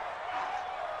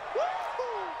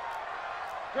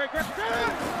 Great.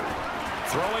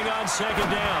 Throwing on 2nd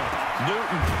down.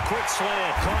 Newton, quick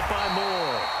slant, caught by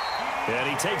Moore. And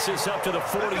he takes us up to the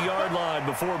 40-yard line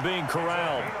before being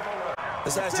corralled.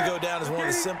 This has to go down as one of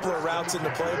the simpler routes in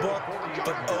the playbook,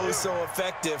 but oh so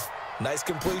effective. Nice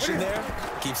completion there.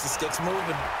 Keeps the sticks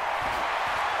moving.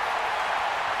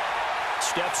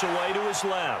 Steps away to his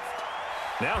left.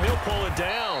 Now he'll pull it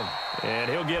down,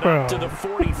 and he'll get up to the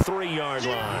 43-yard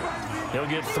line. He'll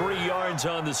get 3 yards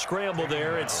on the scramble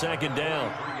there at 2nd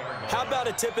down. How about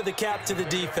a tip of the cap to the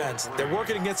defense? They're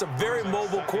working against a very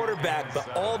mobile quarterback, but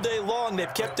all day long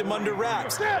they've kept him under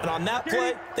wraps. And on that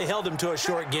play, they held him to a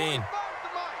short gain.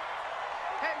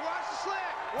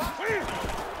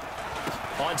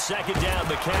 On 2nd down,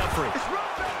 McCaffrey.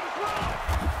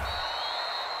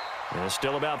 And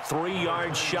still about 3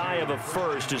 yards shy of a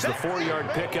first as the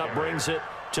 4-yard pickup brings it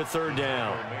to 3rd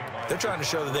down. They're trying to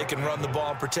show that they can run the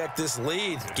ball and protect this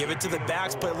lead. Give it to the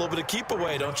backs, play a little bit of keep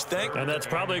away, don't you think? And that's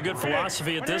probably a good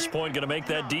philosophy at this point, going to make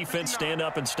that defense stand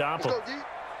up and stop them.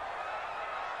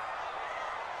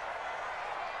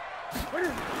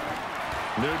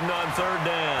 Newton on 3rd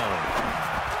down.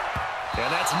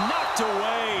 And that's knocked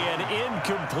away and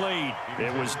incomplete.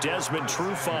 It was Desmond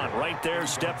Trufant right there,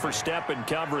 step for step in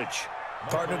coverage.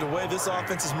 Partner, the way this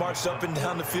offense has marched up and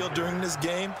down the field during this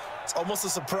game, it's almost a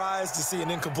surprise to see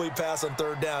an incomplete pass on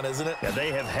 3rd down, isn't it? Yeah,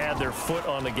 they have had their foot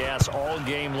on the gas all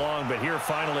game long, but here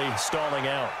finally stalling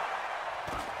out.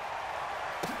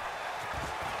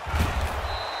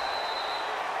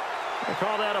 They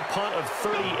call that a punt of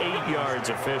 38 yards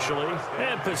officially.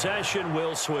 And possession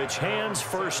will switch hands,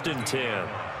 1st and 10.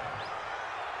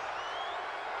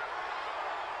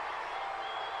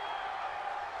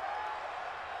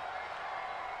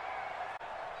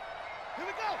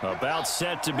 About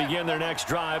set to begin their next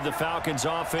drive, the Falcons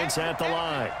offense at the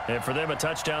line. And for them, a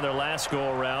touchdown their last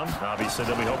go-around. Obviously,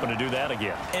 they'll be hoping to do that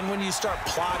again. And when you start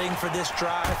plotting for this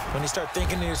drive, when you start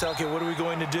thinking to yourself, okay, what are we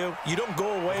going to do? You don't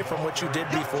go away from what you did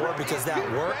before because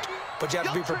that worked, but you have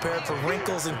to be prepared for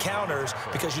wrinkles and counters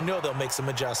because you know they'll make some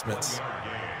adjustments.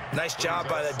 Nice job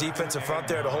by that defensive front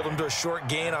there to hold them to a short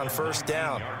gain on 1st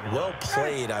down. Well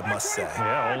played, I must say.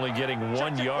 Yeah, only getting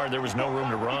 1 yard. There was no room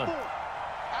to run.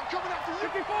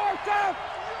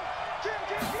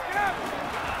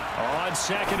 On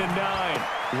 2nd and 9,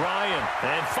 Ryan,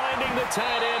 and finding the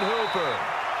tight end Hooper.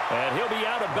 And he'll be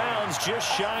out of bounds just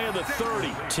shy of the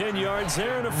 30. 10 yards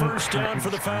there and a 1st down for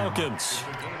the Falcons.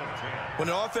 When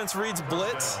an offense reads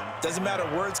blitz, doesn't matter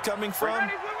where it's coming from,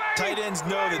 tight ends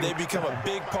know that they become a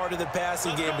big part of the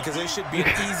passing game because they should be an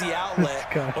easy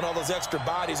outlet when all those extra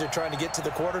bodies are trying to get to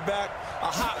the quarterback. A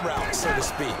hot route, so to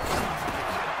speak.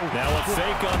 Now a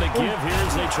fake on the give here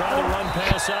as they try the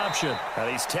run-pass option. And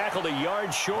he's tackled a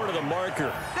yard short of the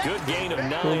marker. Good gain of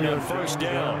 9 on 1st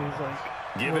down.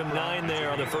 Give him 9 there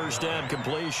on the 1st down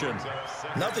completion.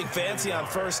 Nothing fancy on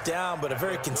 1st down, but a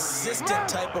very consistent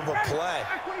type of a play.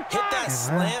 Hit that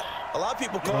slant. A lot of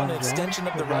people call it an extension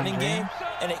of the running game,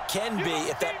 and it can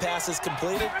be if that pass is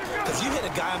completed. Because you hit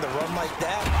a guy on the run like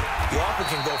that, you often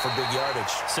can go for big yardage.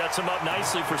 Sets him up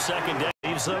nicely for 2nd down.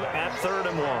 Leaves them at 3rd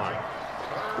and 1.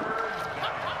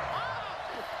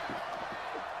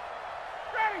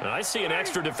 And I see an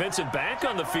extra defensive back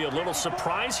on the field. Little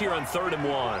surprise here on 3rd and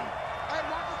 1.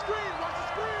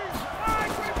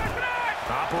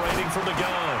 Operating from the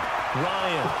gun.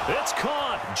 Ryan. It's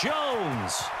caught.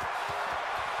 Jones.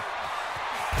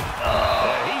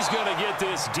 And he's going to get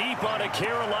this deep on a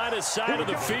Carolina side of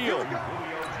the field.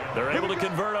 They're able to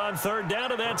convert on 3rd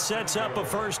down, and that sets up a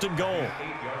 1st and goal.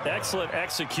 Excellent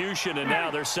execution, and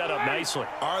now they're set up nicely.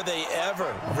 Are they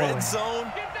ever? Red zone?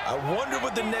 I wonder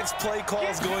what the next play call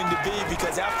is going to be,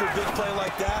 because after a big play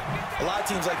like that, a lot of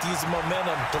teams like to use the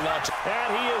momentum to launch.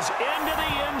 And he is into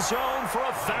the end zone for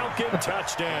a Falcon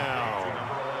touchdown.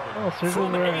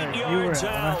 from 8 yards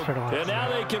out. And now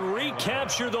they can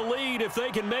recapture the lead if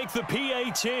they can make the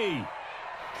PAT.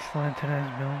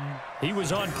 He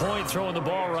was on point throwing the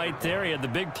ball right there. He had the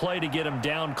big play to get him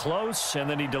down close, and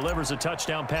then he delivers a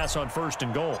touchdown pass on 1st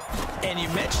and goal. And you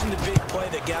mentioned the big play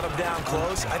that got him down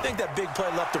close. I think that big play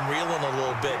left him reeling a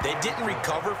little bit. They didn't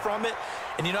recover from it.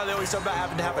 And you know, they always talk about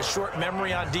having to have a short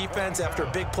memory on defense after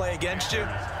a big play against you.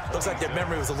 Looks like their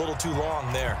memory was a little too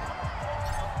long there.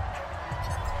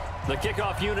 The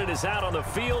kickoff unit is out on the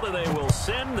field, and they will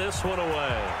send this one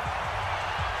away.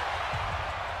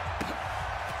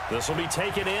 This will be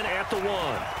taken in at the 1.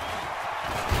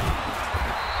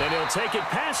 And he'll take it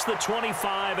past the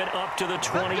 25 and up to the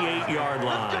 28-yard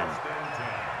line. At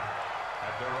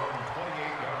their own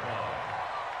 28-yard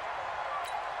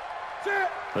line.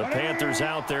 The Panthers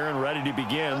out there and ready to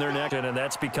begin their next, and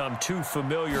that's become too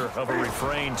familiar of a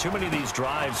refrain. Too many of these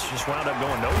drives just wound up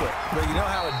going nowhere. But you know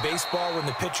how in baseball, when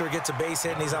the pitcher gets a base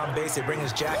hit and he's on base, they bring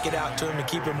his jacket out to him to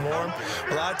keep him warm?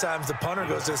 A lot of times the punter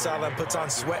goes to the sideline, puts on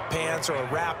sweatpants or a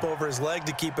wrap over his leg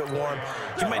to keep it warm.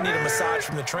 He might need a massage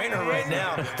from the trainer right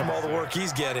now from all the work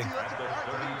he's getting. At the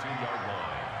 32-yard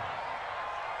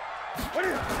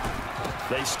line.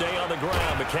 They stay on the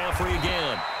ground. McCaffrey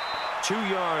again. 2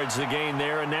 yards the gain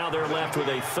there, and now they're left with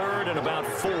a 3rd and about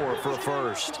 4 for a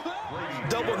first.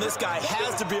 Doubling this guy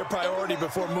has to be a priority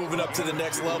before moving up to the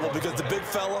next level, because the big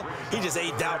fella, he just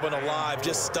ate that one alive,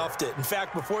 just stuffed it. In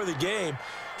fact, before the game,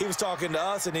 he was talking to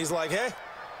us, and he's like, hey,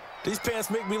 these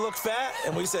pants make me look fat?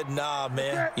 And we said, nah,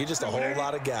 man, you're just a whole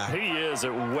lot of guy. He is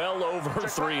at well over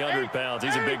 300 pounds.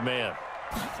 He's a big man.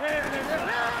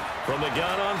 From the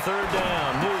gun on 3rd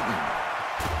down, Newton.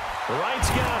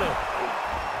 Wright's got it.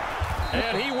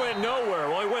 And he went nowhere.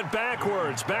 Well, he went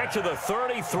backwards, back to the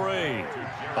 33.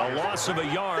 A loss of a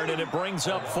yard, and it brings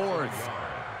up 4th.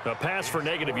 A pass for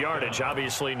negative yardage,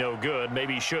 obviously no good.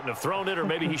 Maybe he shouldn't have thrown it, or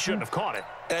maybe he shouldn't have caught it.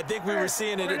 And I think we were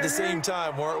seeing it at the same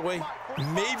time, weren't we?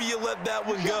 Maybe you let that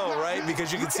one go, right?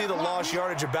 Because you can see the lost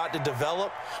yardage about to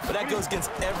develop. But that goes against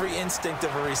every instinct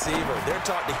of a receiver. They're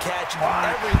taught to catch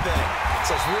everything.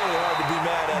 So it's really hard to be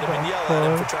mad at him and yell at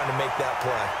him for trying to make that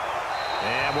play.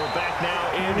 And we're back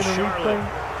now in Charlotte.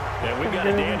 And we've got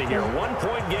a dandy here.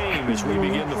 1-point game as we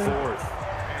begin the 4th.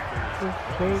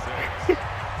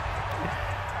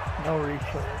 No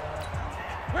replay.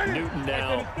 Newton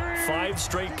now, 5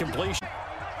 straight completions.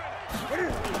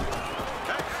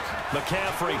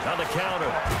 McCaffrey on the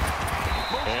counter.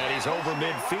 And he's over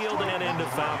midfield and into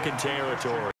Falcon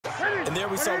territory. And there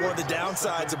we saw one of the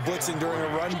downsides of blitzing during a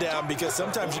rundown, because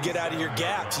sometimes you get out of your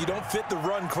gaps. You don't fit the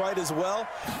run quite as well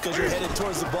because you're headed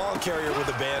towards the ball carrier with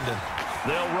abandon.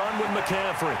 They'll run with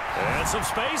McCaffrey. And some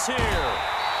space here.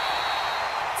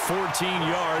 14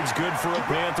 yards, good for a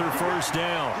Panther 1st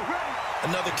down.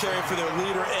 Another carry for their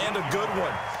leader, and a good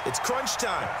one. It's crunch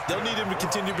time. They'll need him to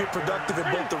continue to be productive in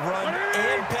both the run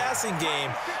and passing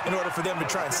game in order for them to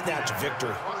try and snatch a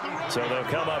victory. So they'll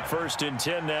come up 1st and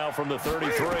 10 now from the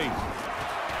 33. Newton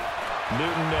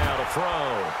now to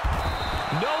throw.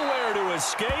 Nowhere to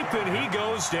escape, and he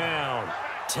goes down.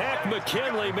 Tack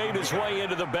McKinley made his way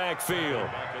into the backfield.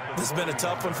 This has been a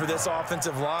tough one for this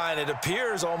offensive line. It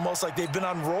appears almost like they've been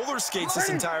on roller skates this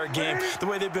entire game, the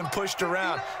way they've been pushed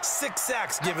around. 6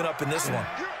 sacks given up in this one.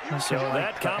 So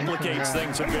that complicates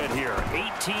things a bit here.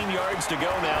 18 yards to go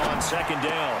now on 2nd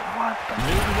down.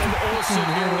 Newton and Olsen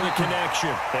here with a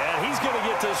connection. And he's going to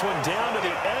get this one down to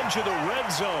the edge of the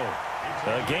red zone.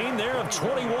 A gain there of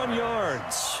 21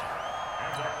 yards.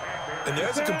 And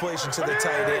there's a completion to the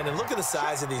tight end. And look at the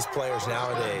size of these players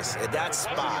nowadays. At that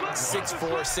spot,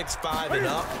 6'4", 6'5", and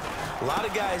up. A lot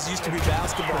of guys used to be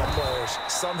basketball players,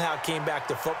 somehow came back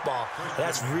to football.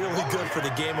 That's really good for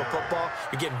the game of football.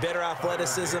 You're getting better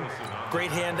athleticism, great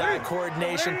hand-eye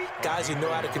coordination, guys who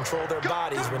know how to control their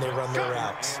bodies when they run their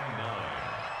routes.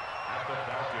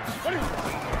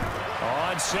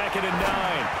 On 2nd and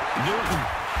 9, Newton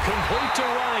complete to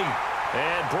Wright.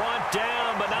 And brought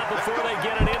down, but not before they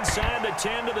get it inside the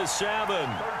 10 to the 7.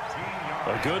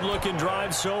 A good-looking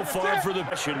drive so far for the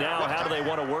mission. Now, how do they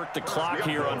want to work the clock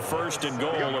here on 1st and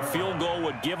goal? A field goal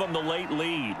would give them the late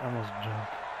lead.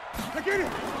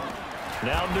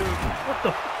 Now Newton.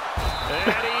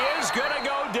 And he is going to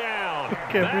go down.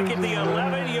 Back at the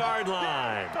 11-yard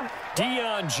line.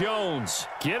 Deion Jones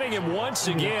getting him once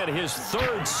again his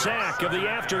 3rd sack of the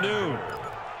afternoon.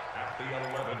 At the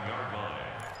 11-yard line.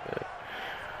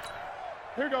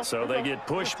 So they get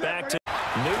pushed back to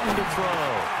Newton to throw.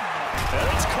 And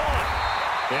it's caught.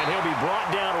 And he'll be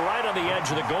brought down right on the edge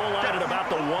of the goal line at about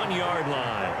the 1-yard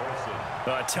line.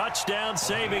 A touchdown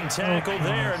saving tackle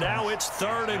there. Now it's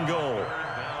 3rd and goal.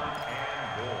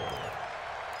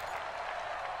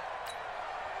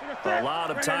 A lot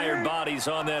of tired bodies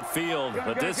on that field,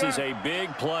 but this is a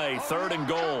big play, 3rd and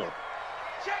goal.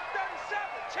 Check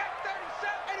 37.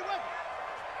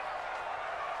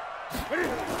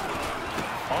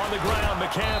 On the ground,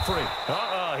 McCaffrey.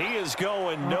 He is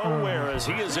going nowhere as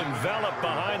he is enveloped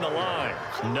behind the line.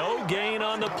 No gain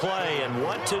on the play, and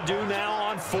what to do now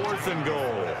on 4th and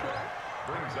goal.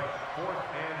 Brings up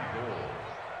 4th and goal.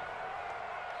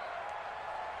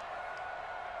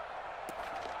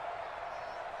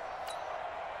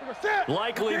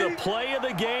 Likely the play of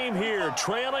the game here,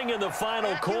 trailing in the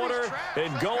final quarter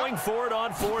and going for it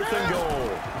on 4th and goal.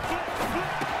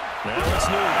 Now it's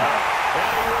Newton,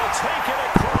 and he will take it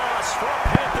across for a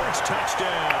Panthers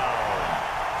touchdown.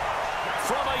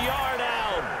 From a yard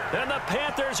out, and the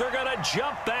Panthers are going to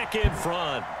jump back in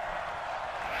front.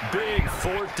 Big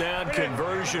 4th down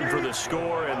conversion for the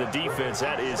score, and the defense,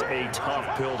 that is a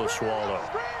tough pill to swallow.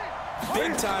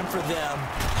 Big time for them.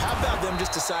 How about them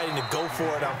just deciding to go for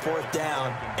it on 4th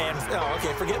down? And,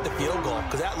 forget the field goal,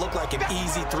 because that looked like an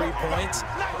easy 3 points.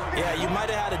 Yeah, you might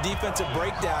have had a defensive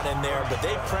breakdown in there, but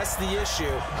they pressed the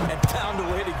issue and found a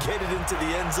way to get it into the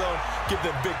end zone. Give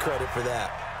them big credit for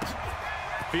that.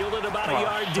 Fielded about a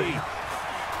yard deep.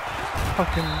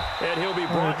 And he'll be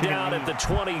brought down at the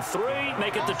 23,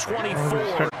 make it the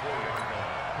 24.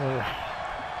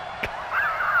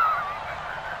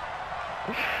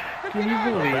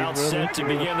 About set to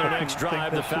begin their next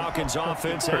drive, the Falcons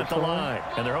offense at the line.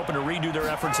 And they're hoping to redo their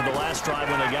efforts in the last drive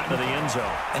when they got into the end zone.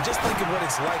 And just think of what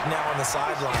it's like now on the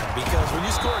sideline, because when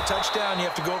you score a touchdown, you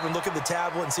have to go over and look at the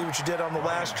tablet and see what you did on the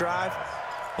last drive.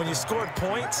 When you scored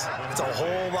points, it's a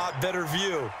whole lot better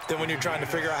view than when you're trying to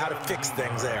figure out how to fix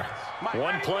things there.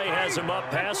 One play has him up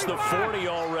past the 40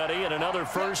 already, and another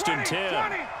 1st and 10.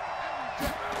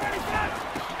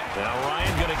 Now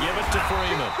Ryan going to give it to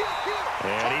Freeman.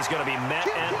 And he's going to be met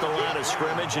at the line of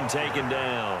scrimmage and taken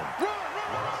down.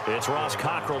 It's Ross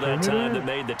Cockrell that time that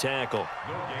made the tackle.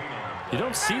 You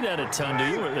don't see that a ton, do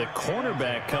you? The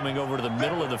cornerback coming over to the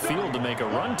middle of the field to make a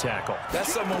run tackle.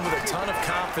 That's someone with a ton of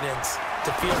confidence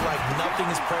to feel like nothing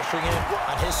is pressuring him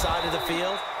on his side of the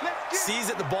field. Sees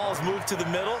that the ball's moved to the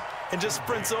middle and just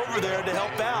sprints over there to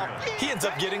help out. He ends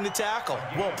up getting the tackle.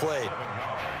 Well played.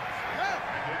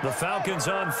 The Falcons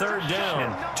on 3rd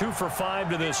down. 2 for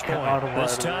 5 to this point.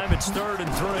 This time it's 3rd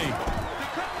and 3.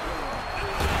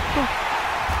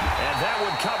 And that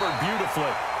one covered beautifully.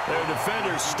 Their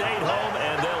defenders stayed home,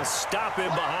 and they'll stop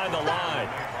him behind the line.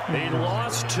 He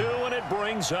lost 2, and it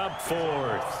brings up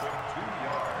 4th.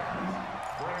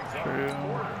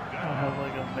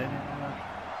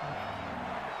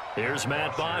 Here's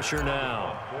Matt Bosher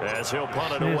now, as he'll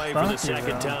punt it away for the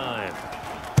 2nd time.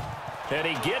 And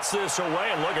he gets this away,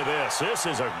 and look at this. This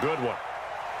is a good one.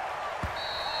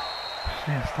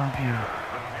 Stop you.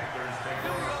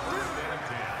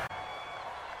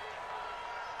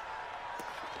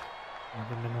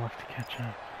 Enough to catch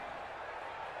up.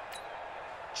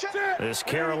 This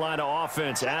Carolina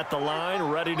offense at the line,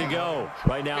 ready to go.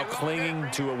 Right now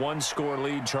clinging to a 1-score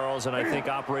lead, Charles, and I think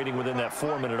operating within that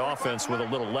 4-minute offense with a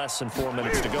little less than 4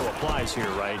 minutes to go applies here,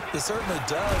 right? It certainly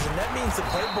does, and that means the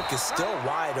playbook is still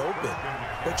wide open.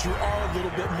 But you are a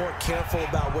little bit more careful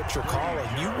about what you're calling.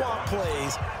 You want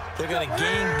plays they're going to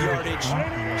gain yardage,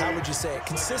 how would you say it,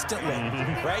 consistently,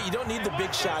 right? You don't need the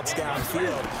big shots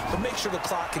downfield, but make sure the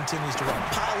clock continues to run.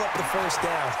 Pile up the first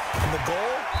down. And the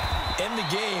goal, end the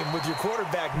game with your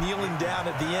quarterback kneeling down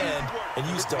at the end, and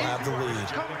you still have the lead.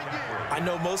 I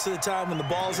know most of the time when the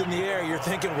ball's in the air, you're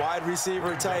thinking wide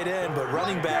receiver, tight end, but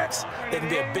running backs, they can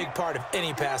be a big part of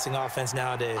any passing offense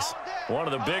nowadays. One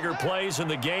of the bigger plays in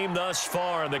the game thus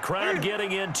far, and the crowd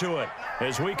getting into it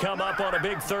as we come up on a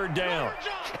big 3rd down.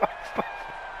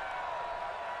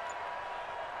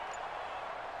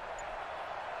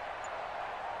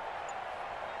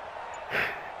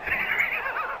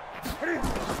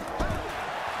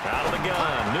 Out of the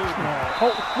gun, Newton.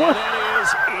 And that is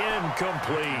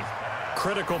incomplete.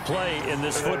 Critical play in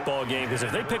this football game, because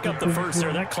if they pick up the first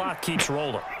there, that clock keeps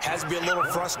rolling. Has to be a little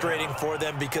frustrating for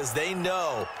them because they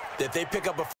know that if they pick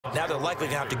up now they're likely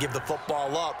going to have to give the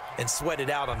football up and sweat it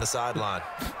out on the sideline.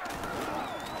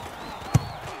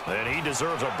 And he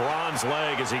deserves a bronze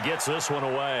leg as he gets this one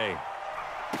away.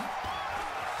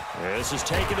 This is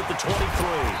taken at the 23.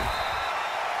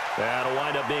 That'll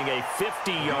wind up being a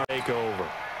 50-yard takeover.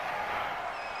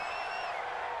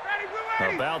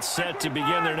 About set to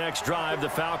begin their next drive, the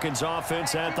Falcons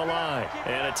offense at the line.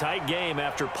 And a tight game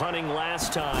after punting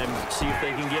last time. See if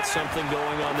they can get something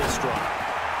going on this drive.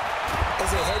 As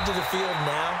they head to the field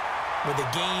now, with the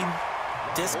game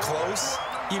this close,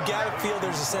 You got to feel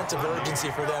there's a sense of urgency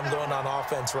for them going on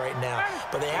offense right now.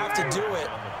 But they have to do it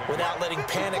without letting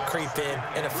panic creep in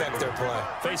and affect their play.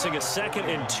 Facing a 2nd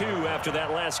and 2 after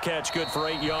that last catch, good for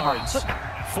 8 yards.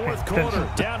 Fourth quarter,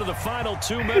 down to the final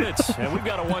 2 minutes, and we've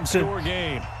got a one-score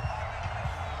game.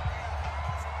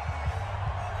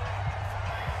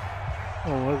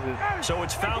 What was it? So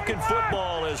it's Falcon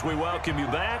football as we welcome you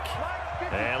back.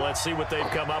 And let's see what they've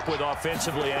come up with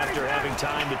offensively after having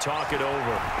time to talk it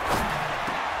over.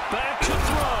 Back to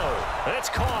throw. It's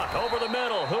caught over the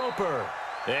middle. Hooper.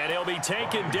 And he'll be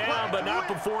taken down, but not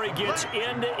before he gets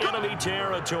into enemy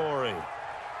territory.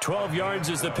 12 yards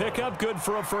is the pickup. Good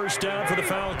for a first down for the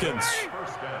Falcons.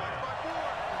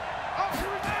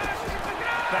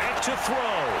 Back to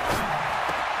throw.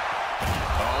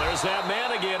 Oh, there's that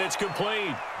man again. It's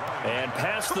complete. And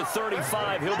past the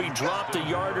 35, he'll be dropped a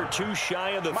yard or two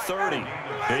shy of the 30.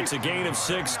 It's a gain of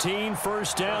 16.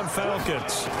 First down,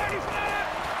 Falcons.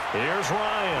 Here's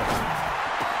Ryan.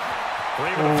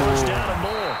 Freeman a first down and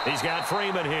more. He's got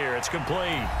Freeman here. It's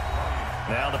complete.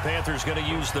 Now the Panthers going to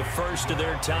use the first of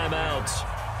their timeouts.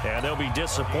 And they'll be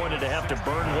disappointed to have to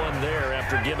burn one there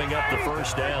after giving up the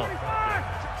first down.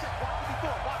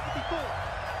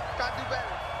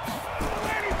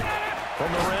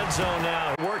 From the red zone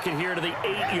now, working here to the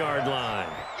 8-yard line.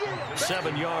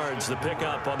 7 yards, the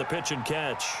pickup on the pitch and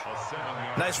catch.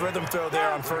 Nice rhythm throw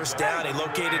there on first down. He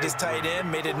located his tight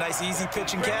end, made it a nice, easy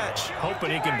pitch and catch. Hoping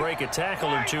he can break a tackle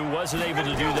or two. Wasn't able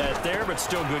to do that there, but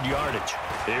still good yardage.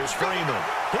 Here's Freeman.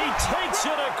 He takes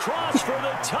it across for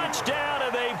the touchdown,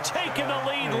 and they've taken the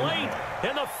lead late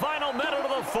in the final minute of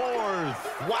the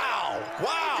fourth. Wow,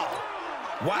 wow.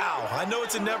 Wow, I know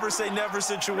it's a never-say-never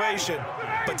situation,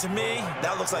 but to me,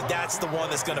 that looks like that's the one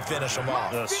that's going to finish them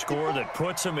off. The score that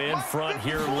puts them in front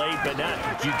here late, but not.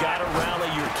 You got to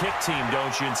rally your kick team,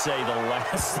 don't you, and say the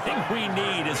last thing we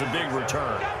need is a big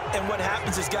return. And what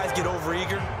happens is guys get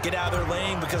overeager, get out of their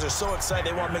lane because they're so excited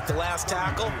they want to make the last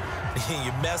tackle.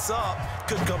 You mess up,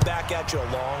 could come back at you a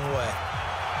long way.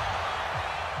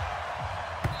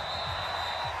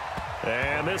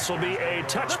 And this will be a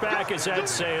touchback as that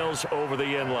sails over the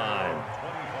end line.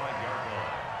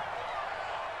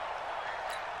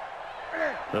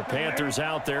 The Panthers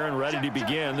out there and ready to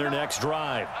begin their next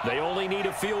drive. They only need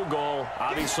a field goal.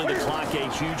 Obviously, the clock a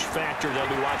huge factor. They'll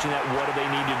be watching that. What do they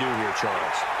need to do here,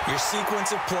 Charles? Your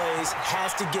sequence of plays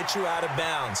has to get you out of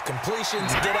bounds.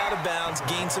 Completions, get out of bounds,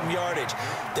 gain some yardage.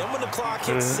 Then when the clock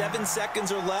hits 7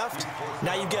 seconds or left,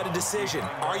 now you've got a decision.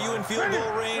 Are you in field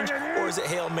goal range or is it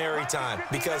Hail Mary time?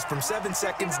 Because from 7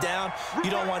 seconds down, you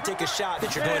don't want to take a shot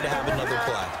that you're going to have another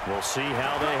play. We'll see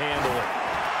how they handle it.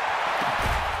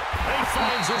 He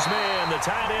finds his man, the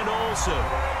tight end Olsen.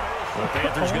 The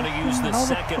Panthers going to use the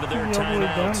second of their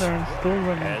timeouts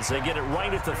as they get it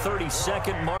right at the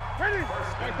 30-second mark.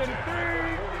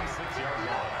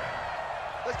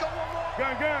 Let's go one more.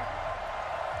 Go.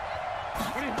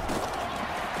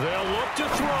 They'll look to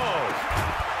throw.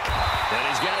 And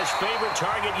he's got his favorite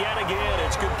target yet again.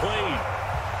 It's complete.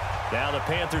 Now the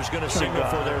Panthers going to signal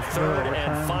for their third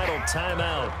and final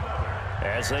timeout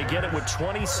as they get it with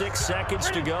 26 seconds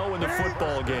to go in the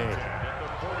football game.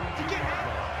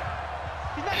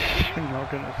 You're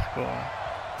not going to score.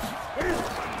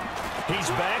 He's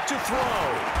back to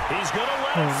throw. He's going to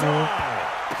let it fly.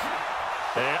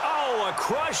 And, a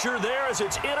crusher there as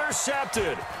it's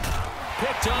intercepted.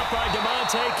 Picked up by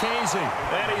DeMonte Casey.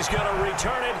 And he's going to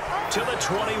return it to the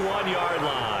 21-yard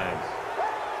line.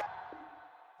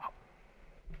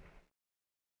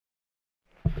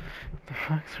 The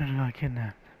fuck's really like in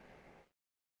that?